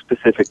no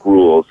specific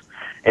rules.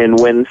 And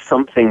when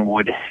something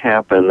would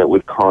happen that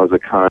would cause a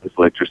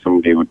conflict or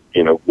somebody would,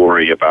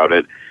 worry about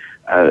it,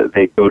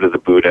 they'd go to the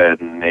Buddha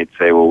and they'd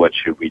say, "Well, what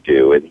should we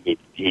do?" And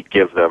he'd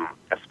give them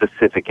a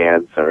specific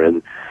answer.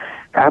 And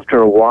after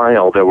a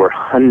while, there were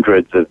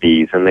hundreds of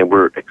these, and they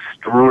were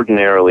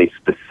extraordinarily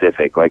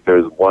specific. Like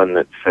there's one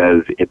that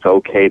says it's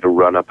okay to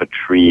run up a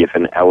tree if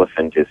an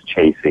elephant is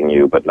chasing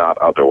you, but not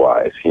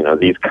otherwise.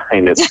 These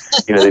kind of,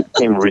 they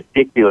became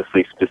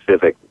ridiculously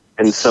specific.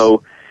 And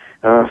so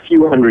a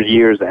few hundred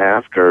years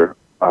after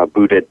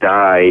Buddha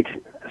died,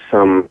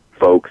 some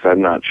folks,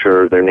 I'm not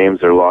sure, their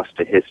names are lost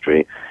to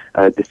history,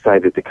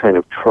 decided to kind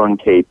of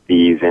truncate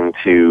these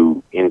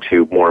into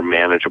more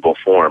manageable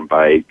form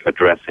by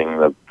addressing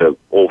the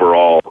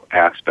overall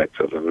aspects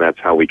of them. That's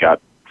how we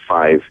got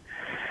five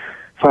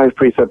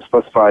precepts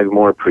plus 5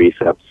 more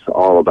precepts,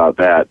 all about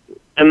that.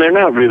 And they're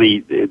not really,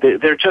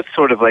 they're just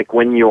sort of like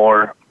when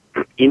your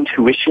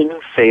intuition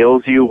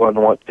fails you on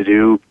what to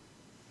do,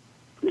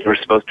 you're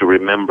supposed to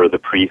remember the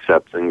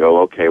precepts and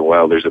go, okay,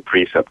 well, there's a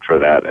precept for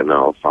that, and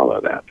I'll follow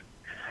that.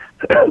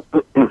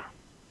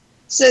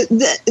 So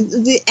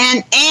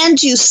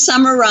and you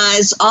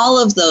summarize all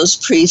of those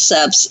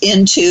precepts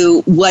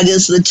into what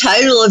is the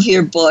title of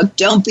your book,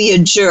 Don't Be a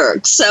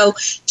Jerk. So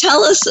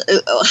tell us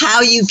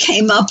how you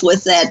came up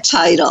with that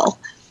title.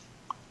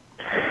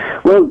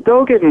 Well,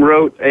 Dogen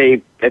wrote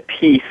a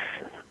piece,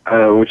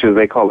 which is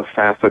they call a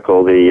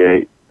fascicle,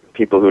 the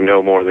people who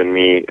know more than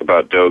me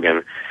about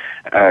Dogen,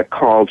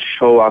 called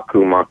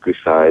Showaku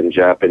Makusai in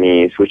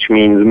Japanese, which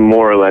means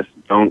more or less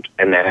don't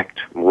enact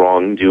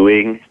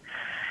wrongdoing.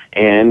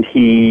 And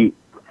he,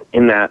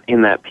 in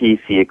that piece,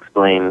 he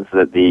explains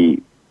that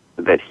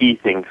that he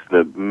thinks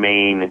the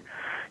main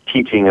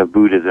teaching of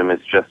Buddhism is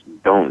just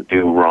don't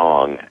do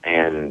wrong.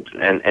 And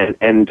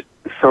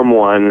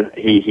someone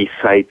he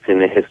cites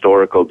in a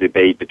historical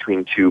debate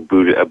between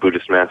a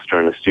Buddhist master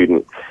and a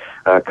student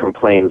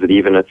complains that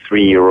even a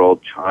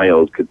 3-year-old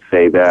child could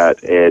say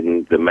that,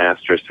 and the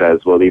master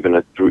says, well, even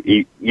a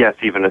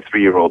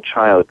 3-year-old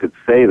child could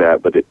say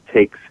that, but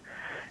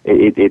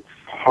it's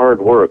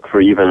hard work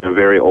for even a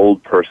very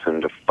old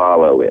person to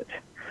follow it.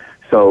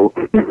 So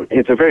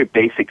it's a very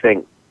basic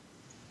thing.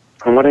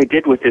 And what I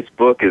did with this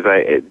book is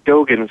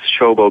Dogen's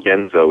Shobo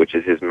Genzo, which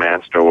is his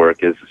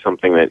masterwork, is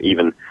something that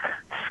even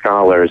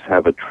scholars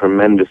have a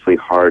tremendously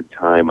hard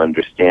time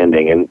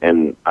understanding,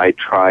 and I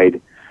tried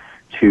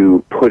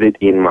to put it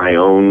in my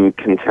own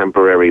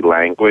contemporary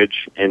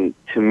language. And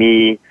to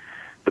me,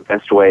 the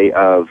best way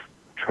of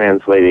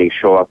translating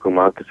Showaku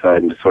Makusai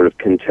into sort of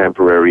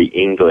contemporary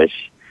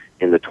English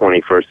in the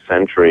 21st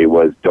century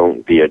was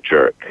 "Don't Be a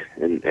Jerk,"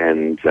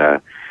 and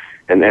so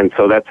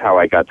that's how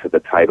I got to the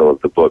title of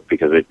the book,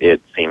 because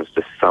it seems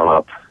to sum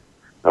up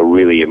a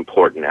really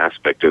important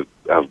aspect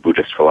of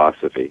Buddhist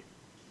philosophy.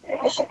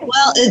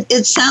 Well,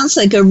 it sounds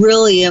like a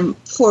really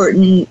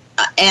important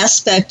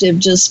aspect of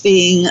just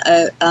being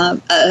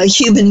a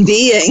human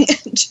being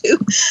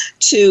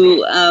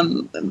to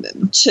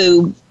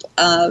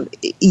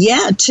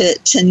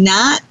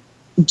not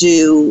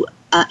do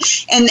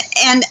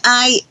and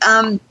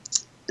I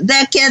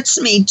that gets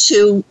me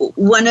to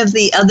one of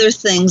the other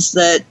things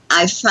that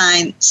I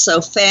find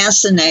so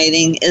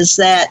fascinating is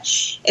that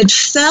it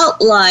felt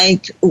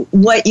like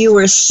what you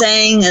were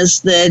saying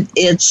is that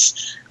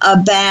it's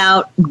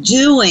about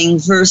doing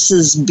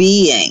versus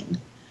being.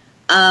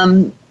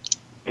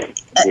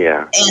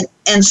 Yeah.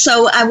 And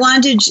so I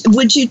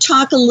would you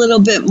talk a little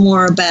bit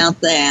more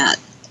about that?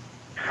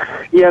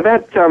 Yeah,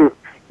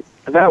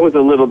 that was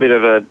a little bit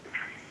of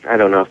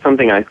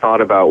something I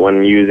thought about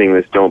when using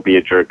this "don't be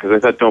a jerk," because I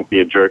thought "don't be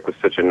a jerk" was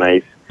such a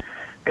nice,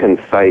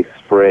 concise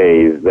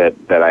phrase that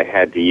I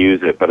had to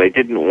use it, but I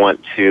didn't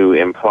want to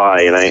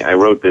imply, and I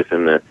wrote this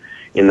in the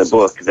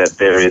book, that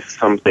there is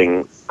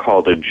something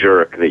called a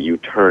jerk that you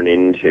turn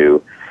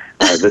into.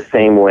 The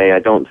same way I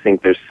don't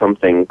think there's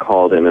something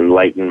called an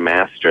enlightened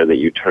master that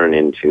you turn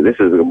into. This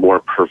is a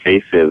more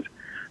pervasive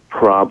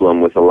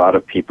problem with a lot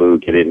of people who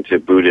get into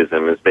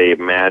Buddhism, is they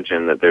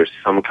imagine that there's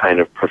some kind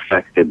of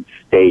perfected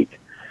state,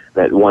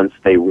 that once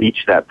they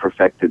reach that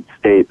perfected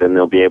state, then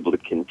they'll be able to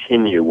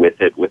continue with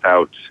it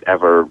without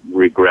ever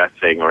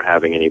regressing or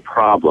having any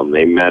problem.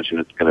 They imagine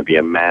it's going to be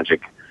a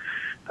magic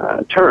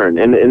turn.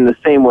 And in the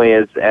same way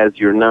as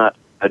you're not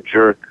a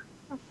jerk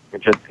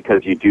just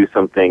because you do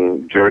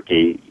something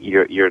jerky,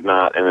 you're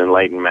not an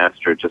enlightened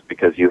master just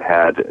because you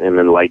had an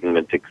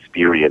enlightenment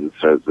experience,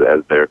 as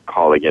they're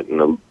calling it in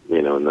the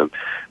in the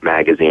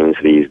magazines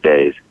these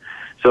days.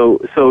 So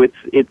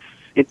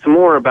it's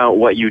more about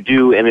what you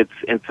do, and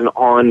it's an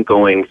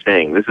ongoing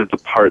thing. This is the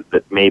part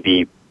that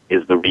maybe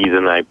is the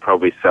reason I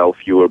probably sell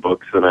fewer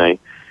books than I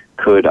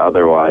could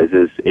otherwise.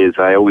 Is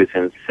I always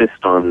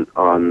insist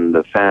on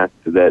the fact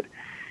that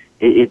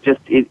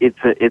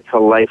it's a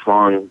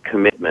lifelong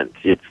commitment.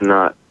 It's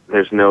not,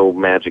 there's no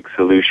magic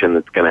solution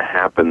that's going to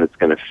happen that's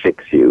going to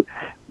fix you,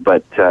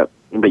 but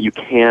you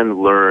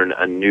can learn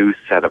a new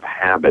set of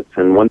habits,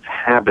 and once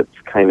habits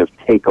kind of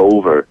take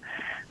over,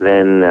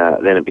 then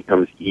it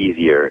becomes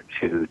easier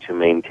to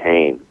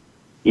maintain.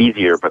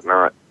 Easier, but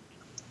not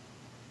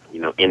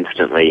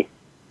instantly.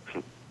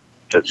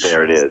 Just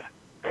there it is.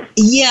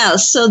 Yeah,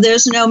 so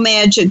there's no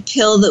magic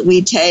pill that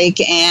we take,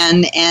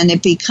 and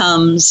it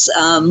becomes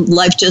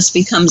life just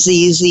becomes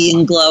easy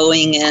and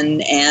glowing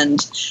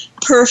and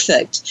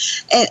perfect.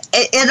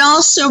 It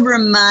also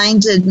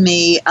reminded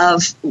me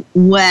of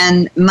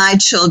when my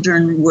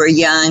children were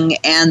young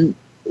and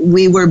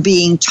we were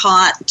being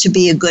taught to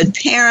be a good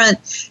parent.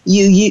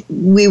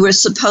 We were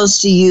supposed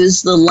to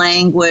use the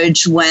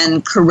language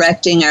when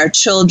correcting our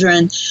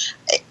children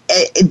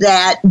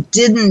that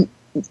didn't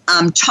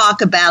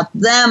talk about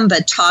them,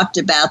 but talked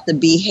about the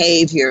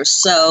behavior.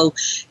 So,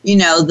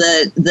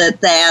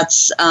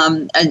 that's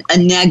a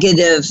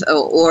negative,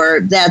 or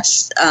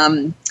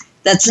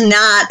that's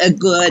not a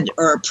good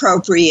or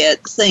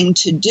appropriate thing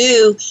to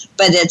do,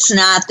 but it's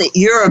not that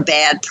you're a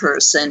bad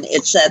person.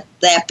 It's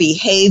that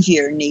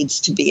behavior needs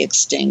to be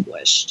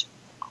extinguished.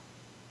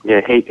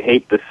 Yeah,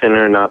 hate the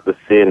sinner, not the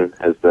sin,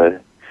 as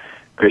the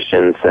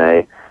Christians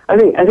say. I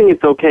think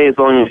it's okay as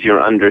long as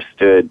you're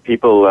understood.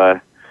 People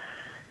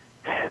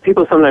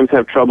sometimes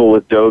have trouble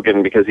with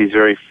Dogen because he's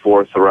very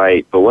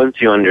forthright, but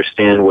once you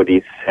understand what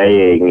he's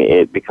saying,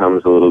 it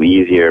becomes a little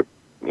easier.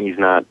 He's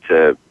not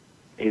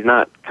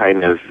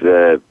kind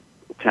of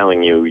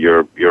telling you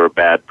you're a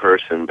bad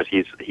person, but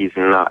he's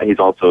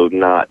also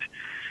not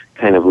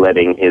kind of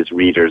letting his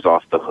readers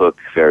off the hook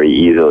very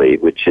easily,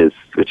 which is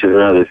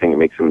another thing that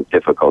makes him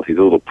difficult. He's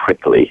a little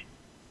prickly.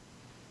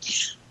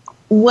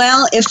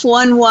 Well, if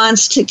one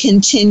wants to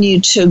continue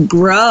to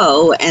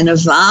grow and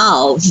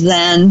evolve,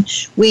 then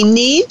we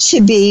need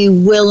to be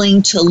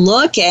willing to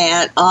look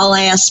at all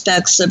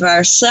aspects of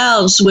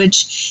ourselves,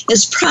 which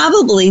is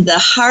probably the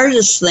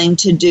hardest thing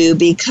to do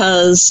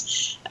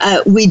because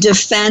we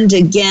defend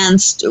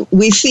against,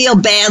 we feel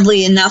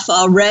badly enough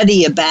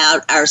already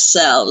about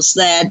ourselves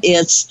that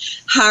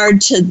it's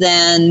hard to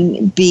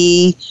then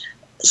be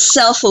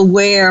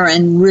self-aware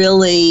and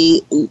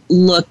really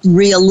look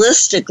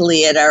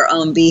realistically at our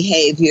own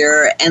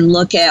behavior and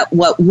look at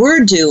what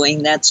we're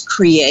doing that's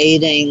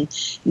creating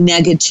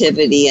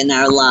negativity in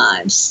our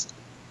lives.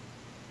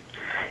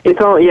 It's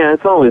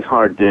always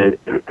hard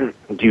to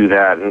do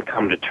that and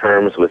come to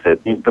terms with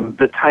it.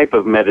 The type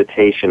of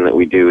meditation that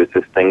we do is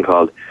this thing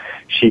called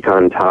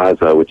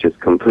shikantaza, which is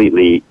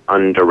completely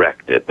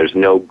undirected. There's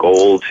no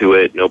goal to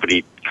it.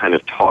 Nobody kind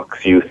of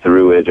talks you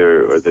through it,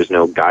 or there's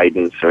no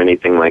guidance or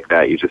anything like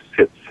that. You just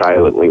sit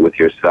silently with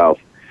yourself.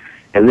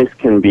 And this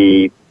can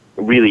be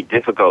really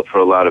difficult for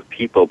a lot of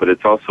people, but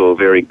it's also a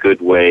very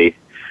good way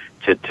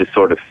to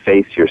sort of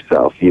face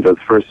yourself. The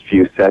first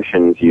few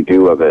sessions you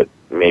do of it,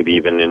 maybe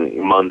even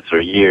in months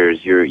or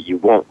years, you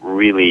won't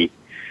really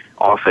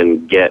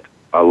often get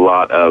a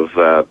lot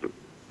of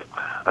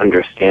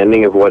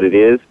understanding of what it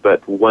is,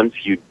 but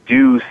once you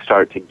do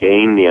start to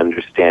gain the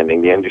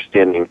understanding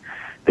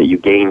that you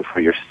gain for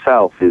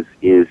yourself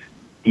is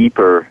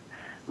deeper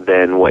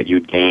than what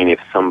you'd gain if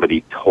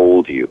somebody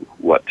told you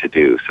what to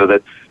do. So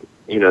that's,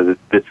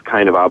 this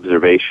kind of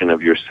observation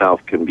of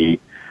yourself can be,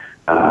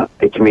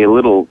 it can be a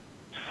little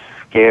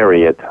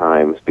scary at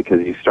times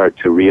because you start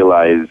to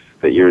realize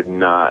that you're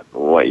not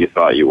what you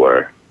thought you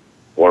were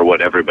or what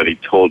everybody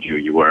told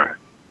you were.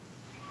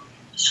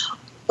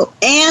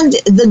 And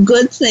the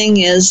good thing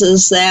is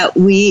that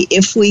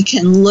if we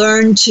can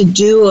learn to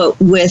do it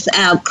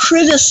without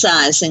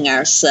criticizing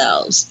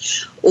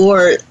ourselves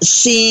or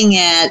seeing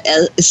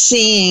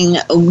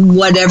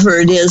whatever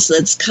it is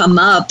that's come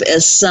up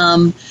as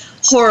some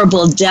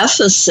horrible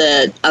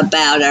deficit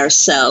about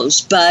ourselves,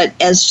 but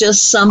as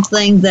just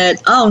something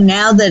that,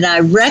 now that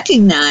I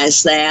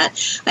recognize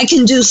that, I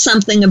can do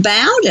something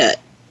about it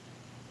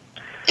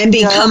and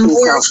become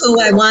more of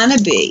who I want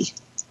to be.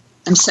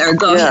 I'm sorry,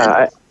 go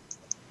ahead.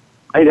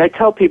 I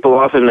tell people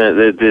often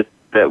that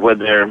when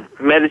they're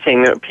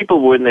meditating,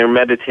 people when they're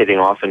meditating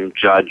often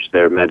judge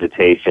their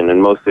meditation,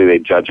 and mostly they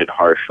judge it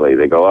harshly.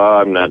 They go,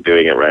 I'm not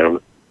doing it right,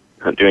 I'm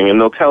not doing it. And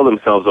they'll tell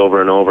themselves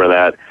over and over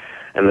that,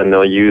 and then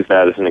they'll use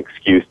that as an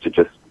excuse to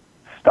just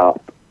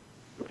stop.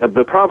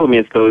 The problem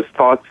is those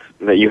thoughts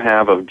that you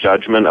have of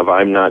judgment, of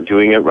I'm not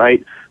doing it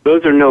right,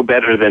 those are no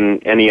better than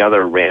any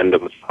other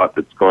random thought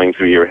that's going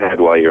through your head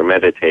while you're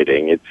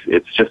meditating.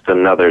 It's just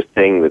another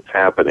thing that's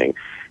happening.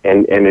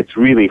 And it's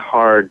really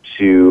hard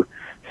to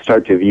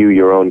start to view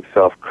your own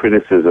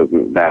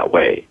self-criticism that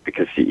way,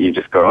 because you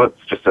just go, oh,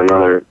 it's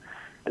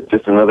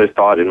just another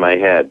thought in my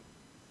head.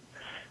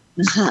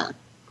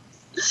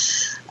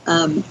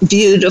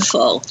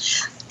 Beautiful.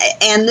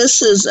 And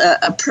this is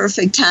a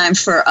perfect time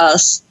for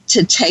us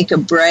to take a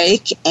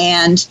break,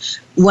 and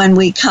when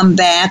we come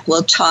back,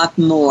 we'll talk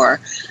more.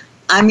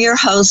 I'm your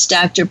host,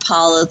 Dr.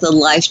 Paula, the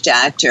Life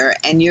Doctor,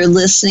 and you're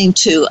listening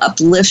to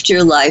Uplift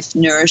Your Life,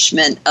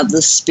 Nourishment of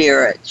the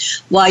Spirit.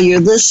 While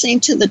you're listening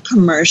to the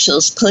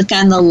commercials, click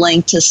on the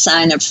link to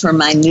sign up for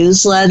my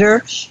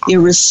newsletter.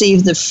 You'll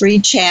receive the free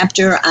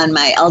chapter on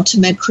my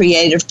ultimate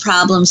creative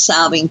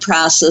problem-solving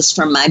process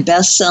from my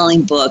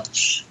best-selling book,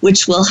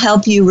 which will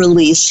help you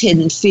release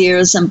hidden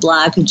fears and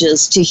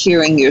blockages to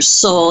hearing your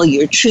soul,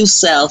 your true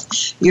self,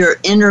 your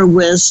inner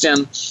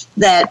wisdom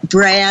that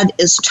Brad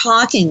is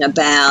talking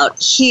about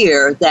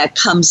here, that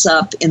comes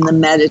up in the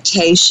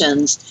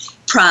meditations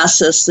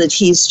process that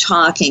he's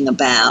talking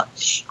about.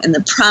 And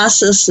the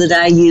process that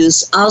I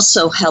use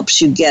also helps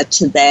you get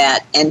to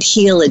that and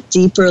heal at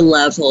deeper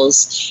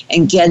levels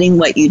and getting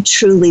what you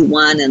truly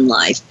want in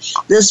life.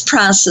 This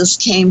process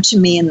came to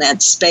me in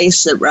that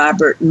space that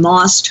Robert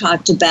Moss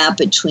talked about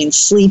between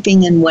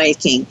sleeping and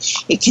waking.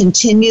 It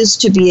continues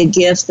to be a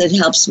gift that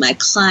helps my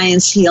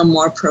clients heal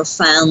more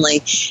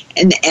profoundly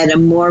and at a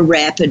more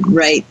rapid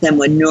rate than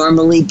would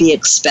normally be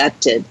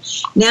expected.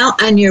 Now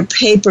on your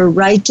paper,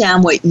 write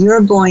down what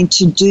you're going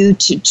to do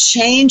to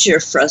change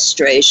your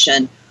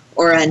frustration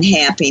or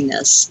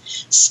unhappiness.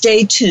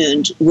 Stay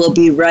tuned. We'll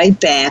be right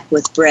back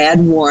with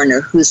Brad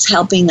Warner, who's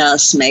helping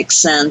us make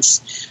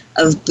sense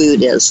of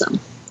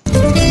Buddhism.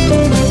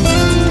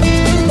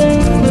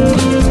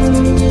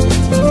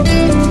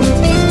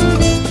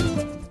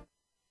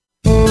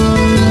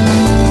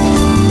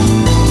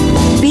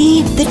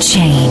 Be the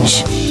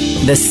change.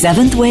 The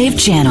Seventh Wave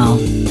Channel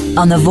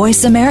on the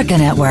Voice America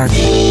Network.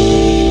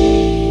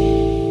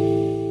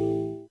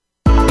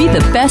 The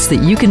best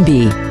that you can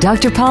be.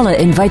 Dr. Paula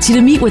invites you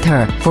to meet with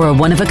her for a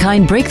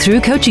one-of-a-kind breakthrough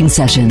coaching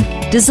session.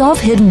 Dissolve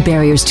hidden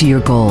barriers to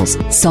your goals,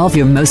 solve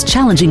your most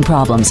challenging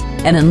problems,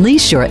 and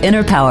unleash your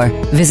inner power.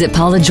 Visit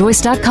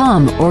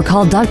paulajoyce.com or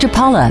call Dr.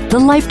 Paula, the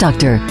Life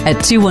Doctor, at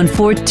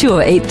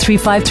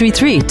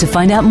 214-208-3533 to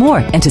find out more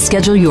and to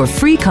schedule your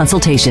free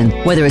consultation.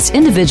 Whether it's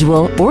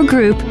individual or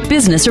group,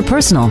 business or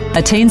personal,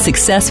 attain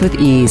success with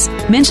ease.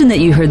 Mention that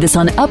you heard this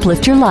on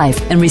Uplift Your Life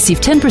and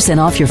receive 10%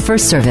 off your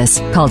first service.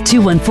 Call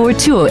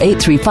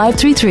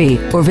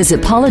 214-208-3533 or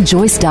visit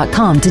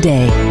paulajoyce.com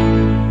today.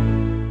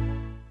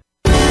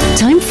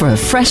 Time for a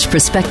fresh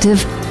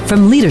perspective.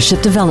 From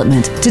leadership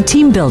development to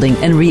team building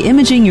and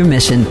re-imaging your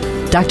mission,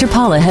 Dr.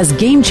 Paula has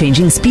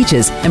game-changing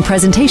speeches and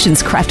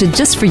presentations crafted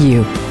just for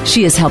you.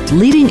 She has helped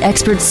leading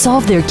experts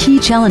solve their key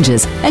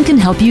challenges and can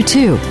help you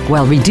too,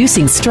 while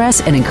reducing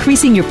stress and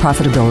increasing your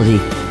profitability.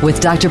 With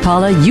Dr.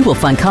 Paula, you will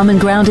find common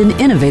ground and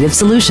innovative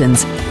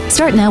solutions.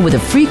 Start now with a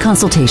free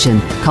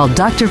consultation. Call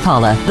Dr.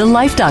 Paula, the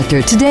Life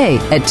Doctor, today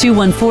at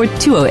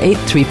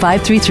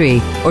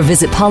 214-208-3533 or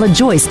visit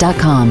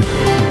paulajoyce.com.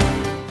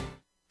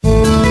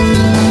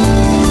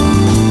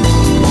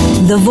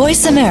 The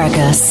Voice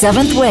America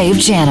Seventh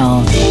Wave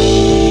Channel.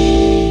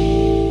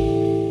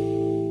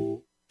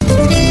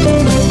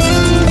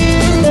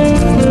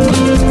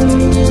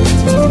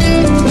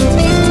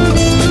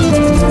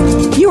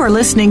 You are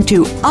listening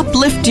to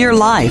Uplift Your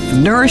Life,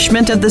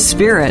 Nourishment of the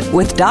Spirit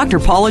with Dr.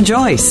 Paula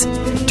Joyce.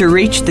 To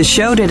reach the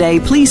show today,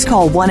 please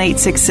call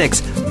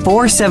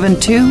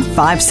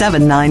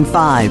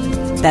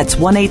 1-866-472-5795. That's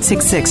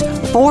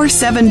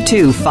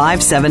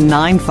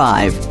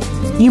 1-866-472-5795.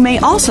 You may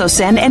also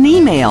send an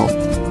email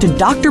to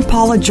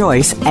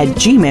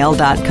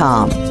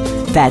drpaulajoyce@gmail.com.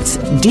 That's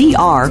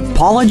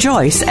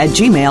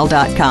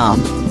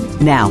drpaulajoyce@gmail.com.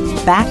 Now,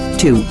 back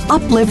to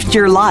Uplift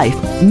Your Life,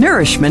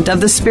 Nourishment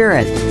of the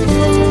Spirit.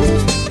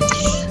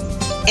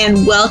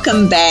 And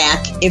welcome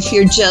back. If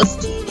you're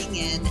just tuning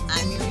in,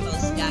 I'm your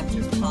host,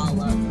 Dr.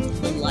 Paula,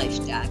 the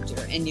Life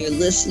Doctor, and you're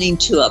listening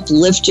to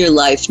Uplift Your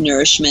Life,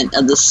 Nourishment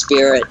of the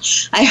Spirit.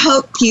 I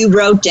hope you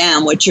wrote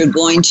down what you're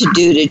going to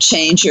do to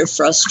change your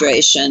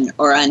frustration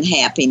or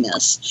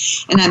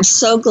unhappiness. And I'm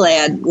so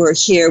glad we're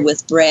here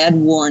with Brad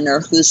Warner,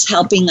 who's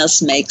helping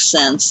us make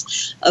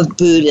sense of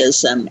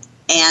Buddhism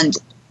and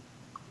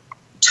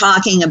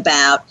talking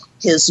about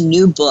his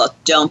new book,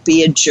 Don't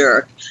Be a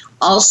Jerk.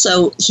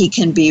 Also, he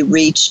can be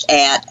reached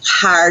at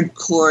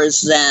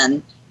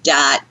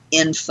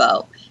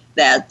hardcorezen.info.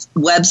 That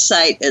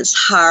website is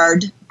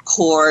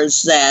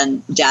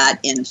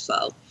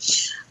hardcorezen.info.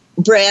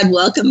 Brad,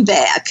 welcome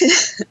back.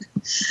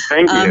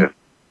 Thank you.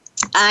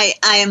 I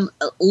am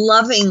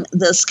loving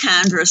this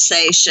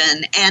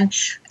conversation, and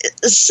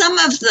some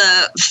of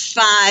the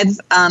 5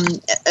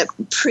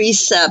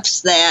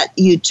 precepts that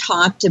you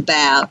talked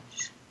about,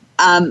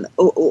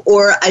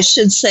 or I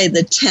should say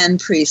the 10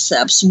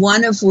 precepts,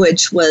 one of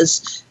which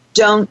was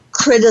don't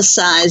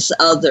criticize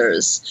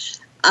others.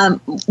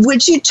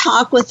 Would you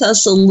talk with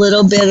us a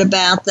little bit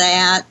about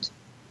that?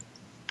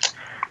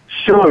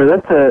 Sure,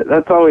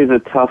 that's always a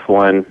tough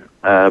one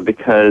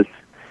because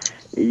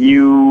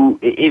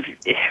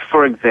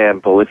for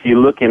example, if you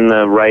look in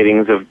the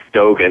writings of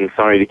Dogen,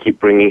 sorry to keep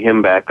bringing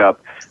him back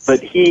up, but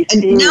he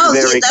seems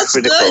very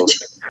critical.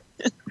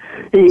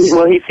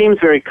 He seems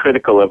very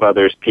critical of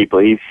others people.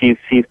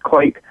 He's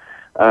quite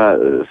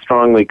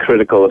strongly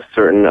critical of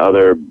certain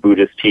other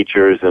Buddhist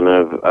teachers and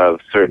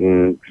of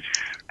certain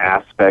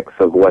aspects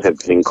of what have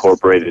been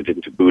incorporated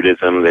into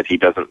Buddhism that he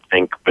doesn't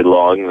think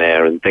belong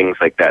there and things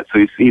like that.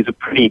 So he's a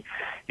pretty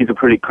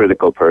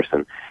critical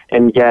person.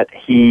 And yet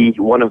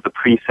one of the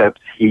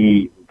precepts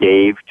he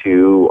gave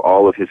to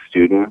all of his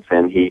students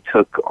and he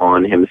took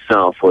on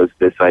himself was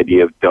this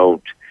idea of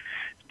don't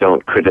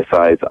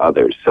criticize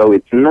others. So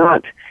it's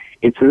not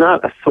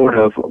a sort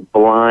of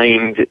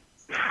blind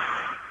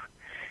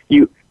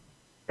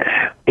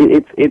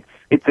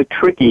it's a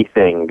tricky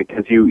thing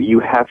because you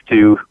have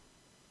to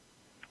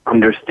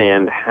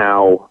understand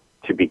how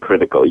to be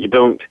critical. You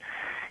don't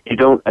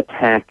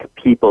attack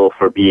people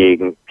for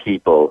being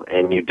people,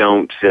 and you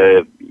don't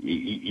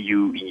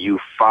you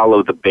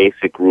follow the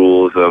basic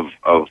rules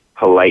of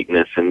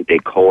politeness and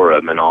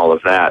decorum and all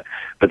of that.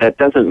 But that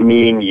doesn't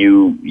mean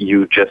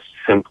you just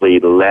simply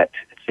let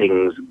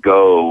things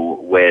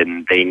go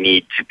when they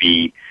need to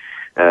be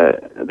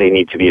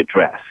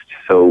addressed.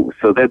 So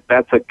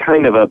that's a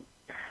kind of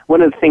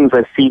one of the things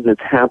I've seen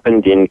that's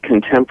happened in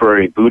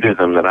contemporary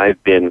Buddhism that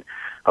I've been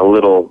a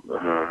little,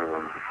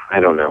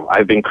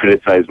 I've been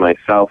criticized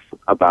myself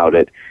about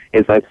it,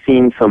 is I've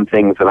seen some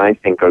things that I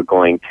think are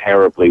going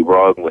terribly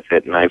wrong with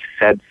it, and I've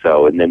said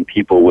so, and then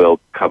people will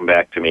come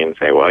back to me and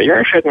say, well,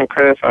 you shouldn't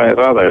criticize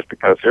others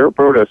because you're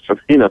Buddhist,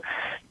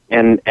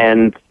 and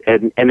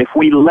if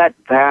we let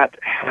that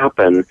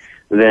happen,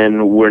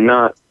 then we're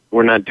not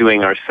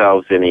doing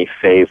ourselves any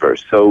favor.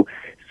 So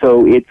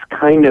it's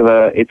kind of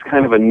a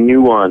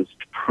nuanced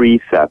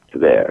precept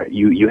there.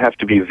 You have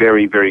to be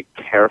very, very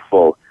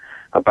careful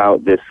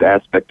about this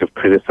aspect of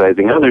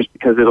criticizing others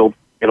because it'll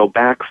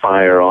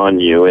backfire on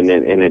you, and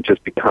it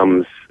just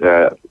becomes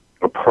a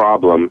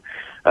problem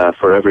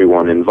for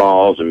everyone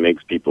involved and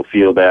makes people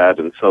feel bad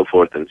and so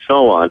forth and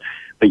so on.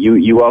 But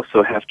you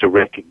also have to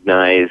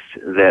recognize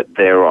that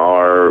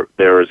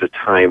there is a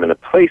time and a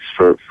place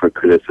for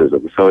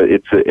criticism. So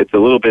it's a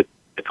little bit,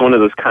 it's one of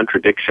those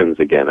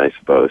contradictions again, I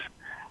suppose.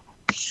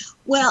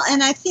 Well,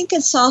 and I think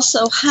it's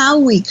also how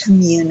we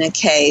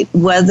communicate,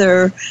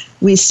 whether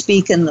we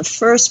speak in the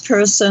first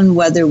person,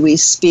 whether we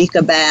speak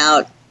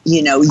about,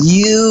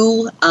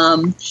 you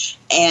and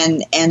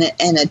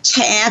an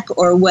attack,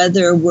 or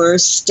whether we're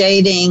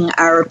stating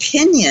our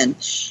opinion.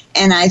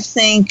 And I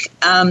think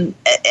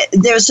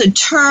there's a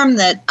term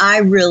that I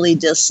really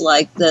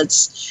dislike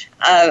that's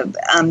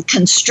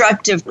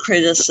constructive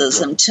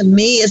criticism. To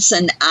me, it's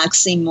an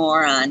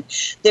oxymoron.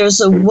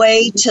 There's a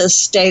way to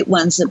state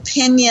one's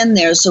opinion.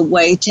 There's a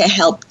way to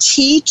help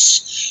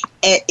teach.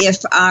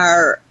 If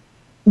our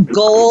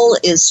goal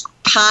is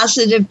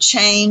positive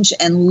change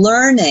and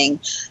learning,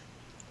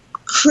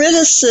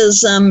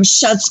 criticism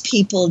shuts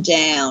people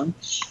down.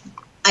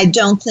 I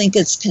don't think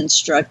it's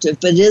constructive,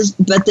 but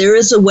there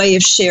is a way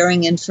of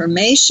sharing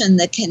information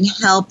that can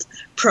help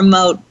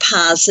promote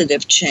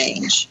positive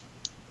change.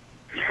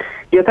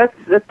 Yeah, that's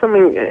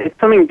something. It's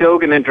something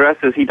Dogen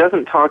addresses. He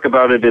doesn't talk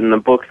about it in the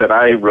book that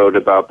I wrote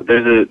about, but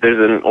there's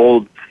an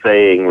old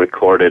saying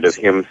recorded of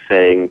him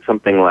saying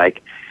something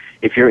like,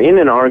 "If you're in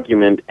an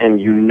argument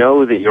and you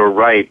know that you're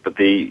right, but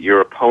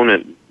your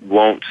opponent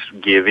won't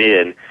give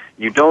in,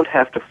 you don't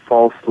have to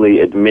falsely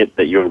admit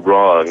that you're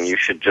wrong. You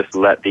should just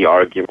let the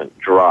argument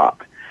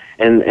drop."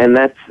 And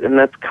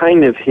that's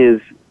kind of his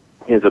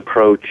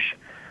approach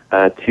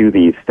to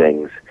these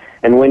things.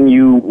 And when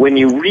you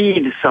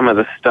read some of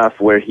the stuff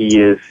where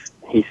he's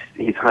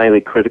highly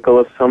critical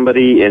of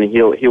somebody, and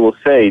he will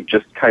say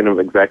just kind of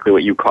exactly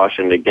what you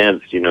cautioned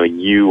against.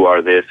 You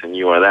are this and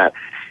you are that.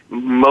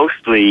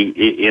 Mostly,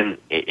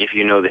 if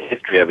you know the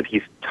history of it,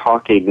 he's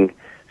talking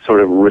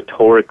sort of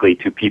rhetorically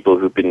to people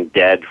who've been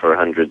dead for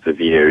hundreds of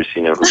years,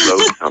 who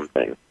wrote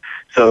something.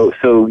 So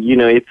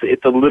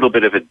it's a little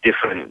bit of a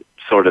different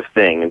sort of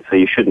thing, and so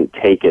you shouldn't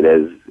take it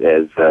as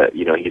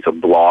he's a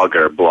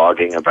blogger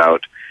blogging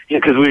about,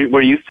 because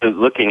we're used to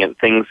looking at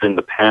things in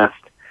the past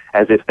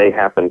as if they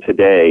happened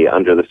today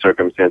under the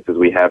circumstances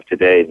we have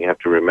today, and you have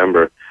to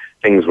remember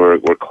things were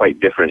quite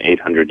different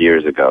 800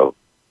 years ago.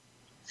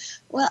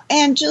 Well,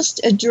 and just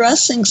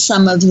addressing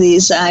some of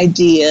these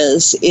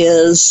ideas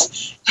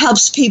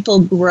helps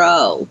people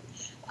grow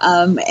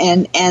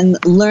and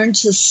learn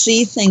to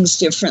see things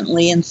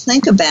differently and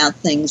think about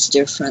things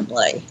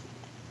differently.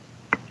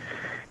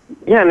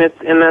 Yeah,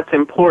 and that's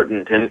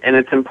important, and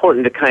it's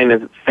important to kind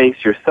of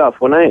face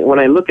yourself. When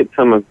I look at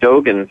some of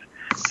Dogen's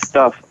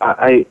stuff,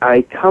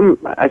 I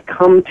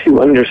come to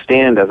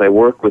understand as I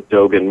work with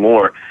Dogen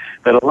more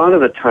that a lot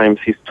of the times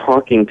he's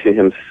talking to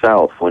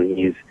himself when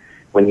he's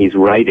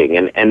writing,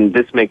 and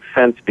this makes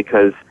sense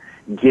because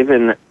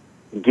given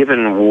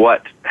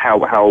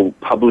how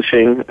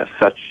publishing as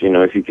such,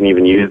 if you can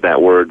even use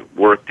that word,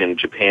 worked in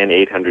Japan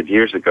 800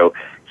 years ago,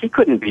 he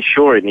couldn't be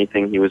sure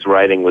anything he was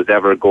writing was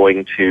ever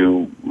going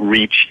to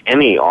reach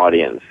any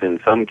audience in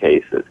some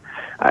cases.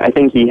 I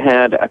think he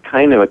had a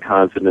kind of a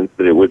confidence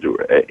that it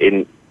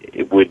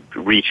would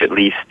reach at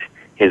least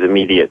his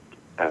immediate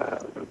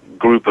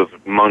group of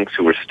monks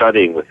who were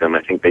studying with him.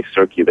 I think they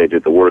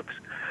circulated the works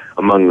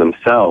among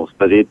themselves,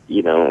 but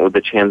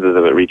the chances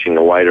of it reaching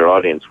a wider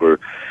audience were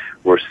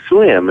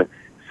slim.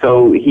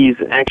 So he's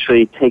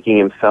actually taking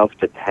himself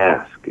to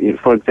task.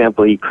 For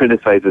example, he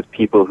criticizes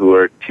people who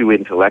are too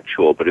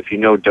intellectual, but if you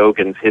know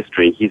Dogen's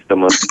history, he's the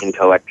most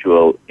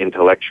intellectual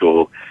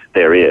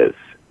there is.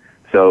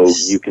 So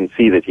you can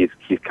see that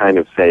he's kind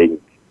of saying,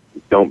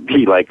 don't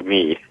be like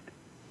me.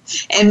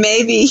 And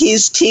maybe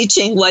he's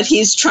teaching what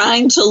he's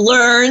trying to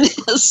learn,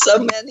 as so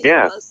many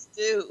of us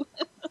do.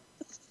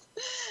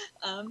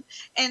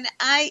 And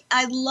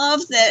I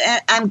love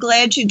that. I'm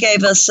glad you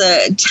gave us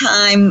a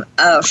time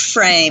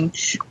frame,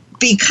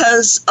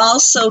 because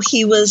also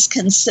he was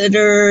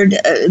considered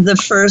the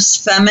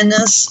first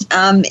feminist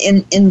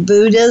in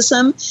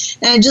Buddhism.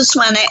 And I just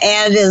want to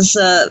add as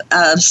a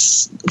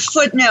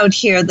footnote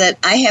here that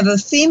I have a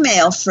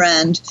female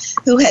friend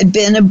who had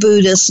been a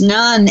Buddhist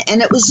nun,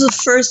 and it was the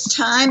first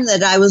time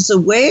that I was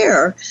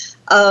aware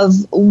of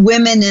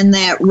women in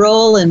that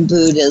role in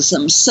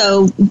Buddhism.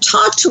 So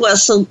talk to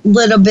us a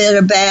little bit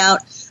about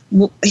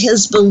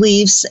his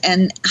beliefs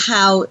and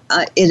how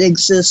it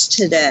exists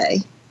today.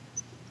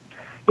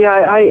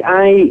 Yeah,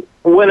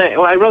 when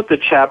I wrote the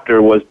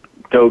chapter, was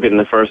Dogen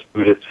the first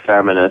Buddhist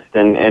feminist?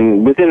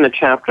 And within the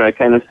chapter, I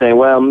kind of say,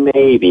 well,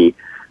 maybe.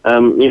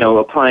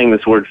 Applying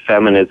this word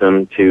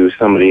feminism to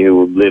somebody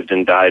who lived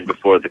and died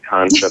before the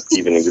concept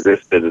even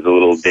existed is a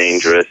little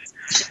dangerous.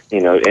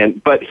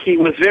 But he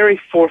was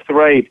very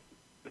forthright.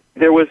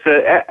 There was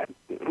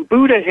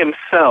Buddha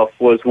himself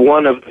was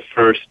one of the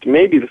first,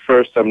 maybe the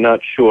first, I'm not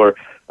sure,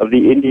 of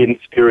the Indian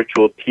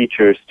spiritual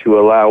teachers to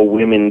allow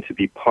women to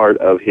be part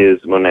of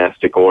his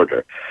monastic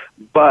order.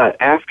 But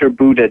after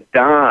Buddha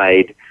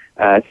died,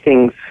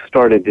 things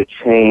started to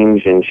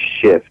change and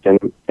shift.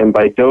 And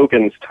by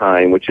Dogen's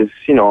time, which is,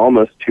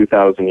 almost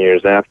 2,000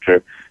 years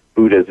after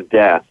Buddha's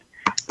death,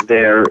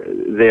 there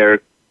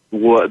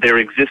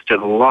existed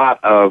a lot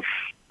of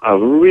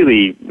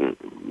really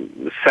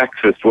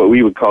sexist, what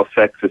we would call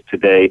sexist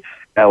today,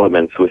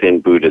 elements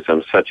within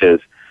Buddhism, such as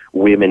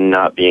women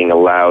not being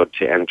allowed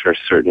to enter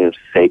certain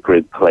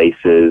sacred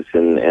places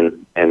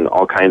and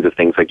all kinds of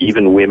things. Like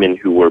even women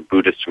who were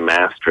Buddhist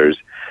masters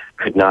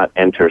could not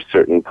enter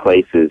certain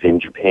places in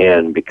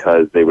Japan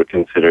because they were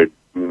considered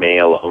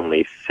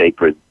male-only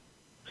sacred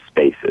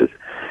spaces.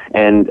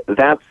 And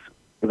that's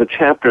the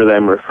chapter that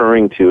I'm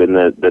referring to in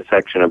the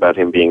section about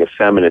him being a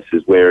feminist,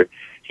 is where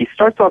he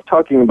starts off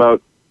talking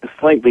about a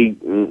slightly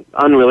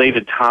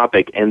unrelated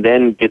topic and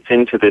then gets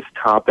into this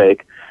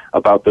topic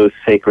about those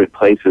sacred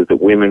places that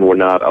women were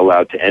not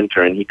allowed to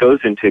enter. And he goes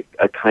into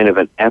a kind of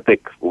an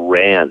epic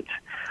rant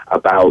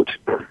about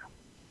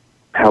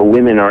how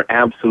women are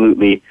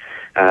absolutely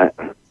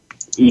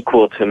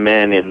equal to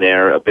men in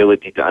their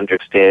ability to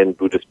understand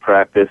Buddhist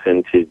practice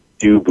and to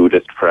do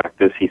Buddhist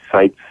practice. He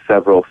cites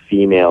several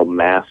female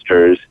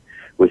masters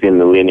within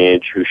the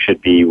lineage who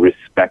should be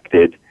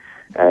respected.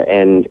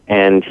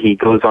 And he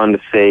goes on to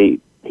say,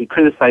 he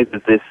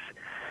criticizes this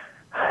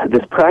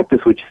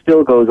practice, which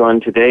still goes on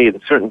today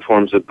in certain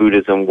forms of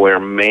Buddhism, where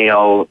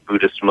male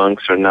Buddhist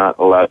monks are not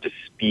allowed to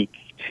speak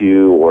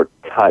to or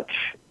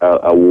touch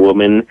a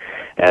woman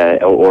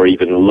or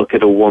even look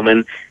at a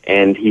woman.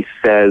 And he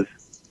says,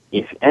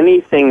 if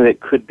anything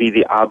that could be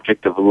the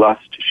object of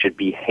lust should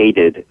be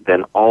hated,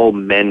 then all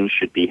men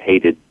should be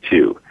hated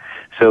too.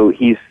 So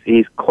he's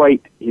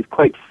quite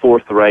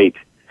forthright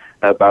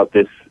about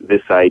this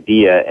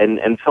idea,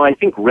 and so I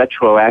think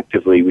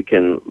retroactively we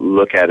can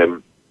look at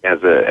him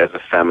as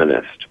a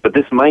feminist. But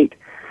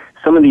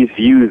some of these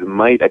views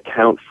might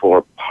account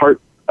for part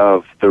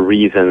of the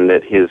reason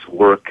that his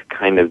work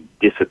kind of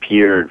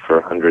disappeared for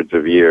hundreds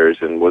of years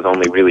and was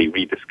only really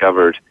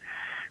rediscovered,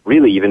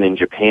 really even in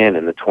Japan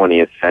in the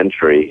 20th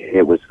century.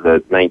 It was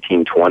the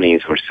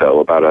 1920s or so,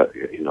 about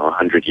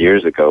 100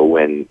 years ago,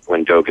 when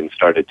Dogen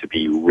started to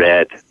be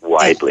read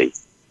widely.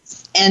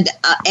 And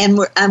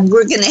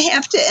we're going to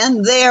have to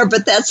end there,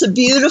 but that's a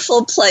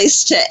beautiful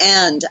place to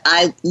end.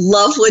 I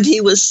love what he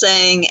was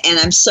saying, and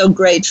I'm so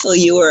grateful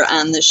you were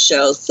on the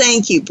show.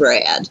 Thank you,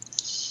 Brad.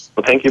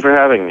 Well, thank you for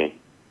having me.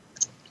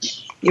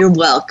 You're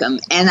welcome.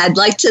 And I'd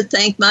like to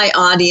thank my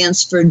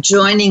audience for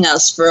joining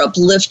us for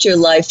Uplift Your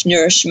Life,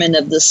 Nourishment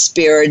of the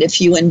Spirit.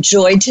 If you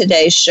enjoyed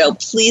today's show,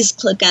 please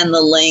click on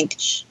the link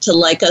to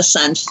like us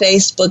on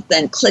Facebook,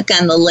 then click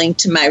on the link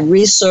to my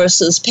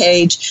resources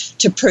page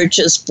to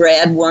purchase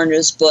Brad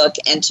Warner's book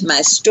and to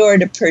my store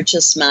to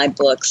purchase my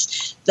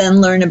books.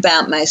 Then learn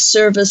about my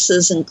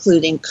services,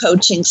 including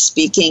coaching,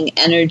 speaking,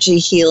 energy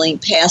healing,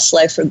 past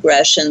life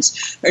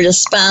regressions, or to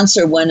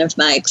sponsor one of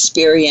my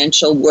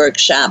experiential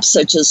workshops,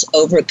 such as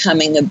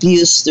Overcoming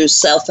Abuse Through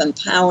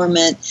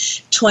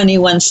Self-Empowerment,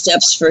 21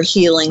 Steps for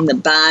Healing the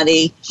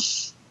Body,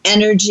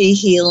 energy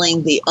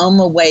healing, the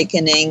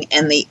Awakening,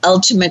 and the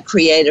ultimate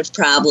creative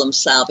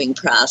problem-solving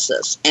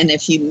process. And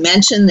if you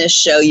mention this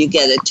show, you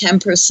get a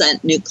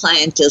 10% new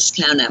client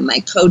discount on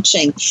my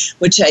coaching,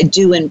 which I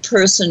do in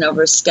person,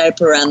 over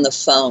Skype, or on the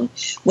phone.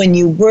 When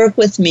you work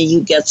with me,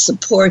 you get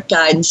support,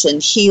 guidance,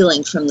 and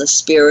healing from the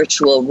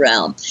spiritual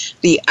realm.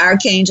 The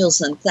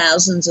archangels and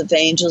thousands of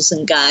angels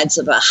and guides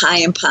of a high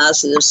and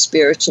positive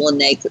spiritual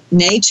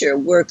nature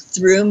work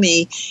through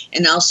me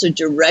and also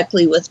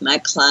directly with my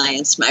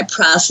clients. My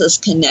process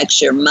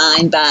connects your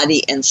mind,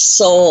 body, and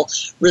soul,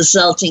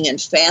 resulting in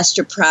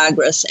faster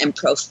progress and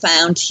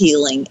profound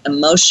healing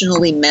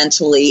emotionally,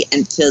 mentally,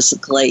 and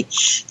physically.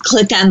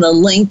 Click on the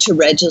link to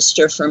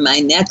register for my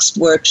next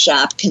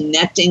workshop,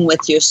 Connecting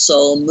with Your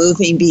Soul,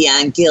 Moving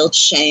Beyond Guilt,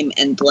 Shame,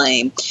 and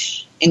Blame,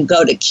 and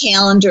go to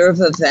Calendar of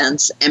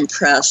Events and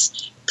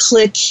press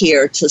click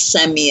here to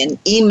send me an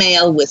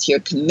email with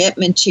your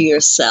commitment to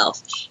yourself.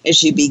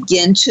 As you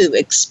begin to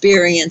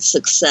experience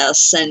success,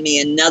 send me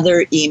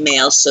another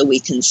email so we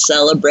can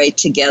celebrate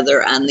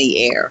together on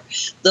the air.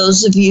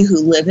 Those of you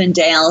who live in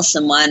Dallas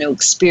and want to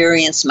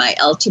experience my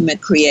ultimate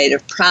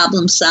creative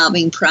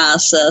problem-solving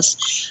process,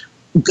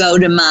 go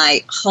to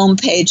my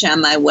homepage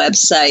on my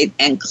website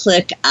and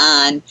click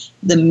on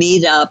the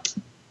meetup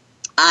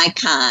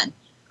icon.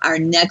 Our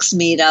next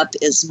meetup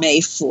is May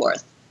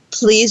 4th.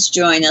 Please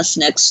join us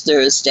next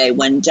Thursday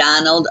when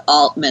Donald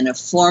Altman, a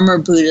former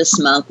Buddhist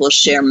monk, will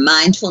share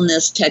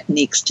mindfulness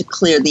techniques to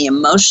clear the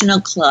emotional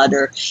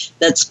clutter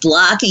that's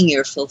blocking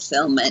your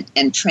fulfillment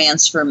and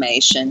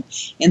transformation.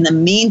 In the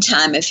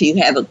meantime, if you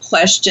have a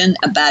question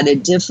about a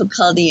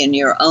difficulty in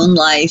your own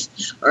life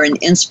or an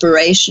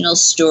inspirational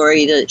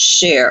story to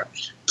share,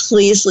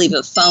 please leave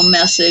a phone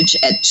message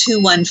at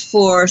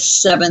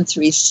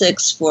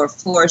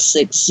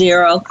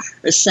 214-736-4460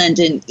 or send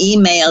an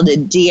email to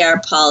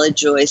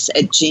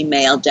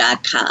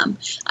drpaulajoyce@gmail.com.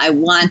 I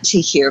want to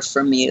hear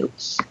from you.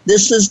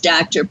 This is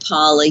Dr.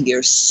 Paula,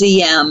 your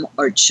CM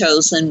or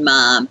chosen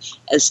mom,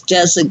 as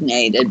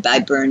designated by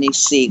Bernie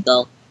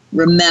Siegel.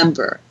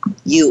 Remember,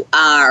 you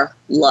are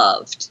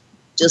loved.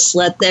 Just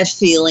let that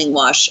feeling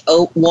wash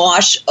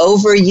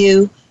over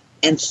you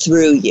and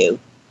through you.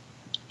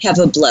 Have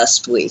a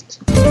blessed week.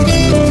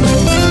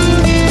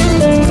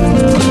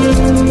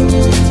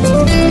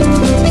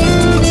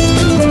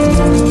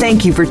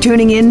 Thank you for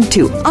tuning in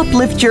to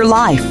Uplift Your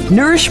Life,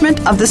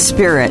 Nourishment of the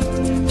Spirit.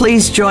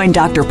 Please join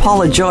Dr.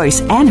 Paula Joyce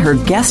and her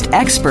guest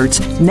experts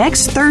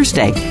next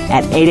Thursday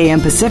at 8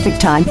 a.m. Pacific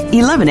Time,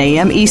 11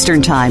 a.m.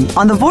 Eastern Time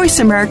on the Voice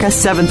America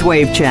 7th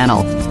Wave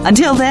channel.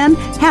 Until then,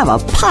 have a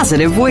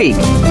positive week.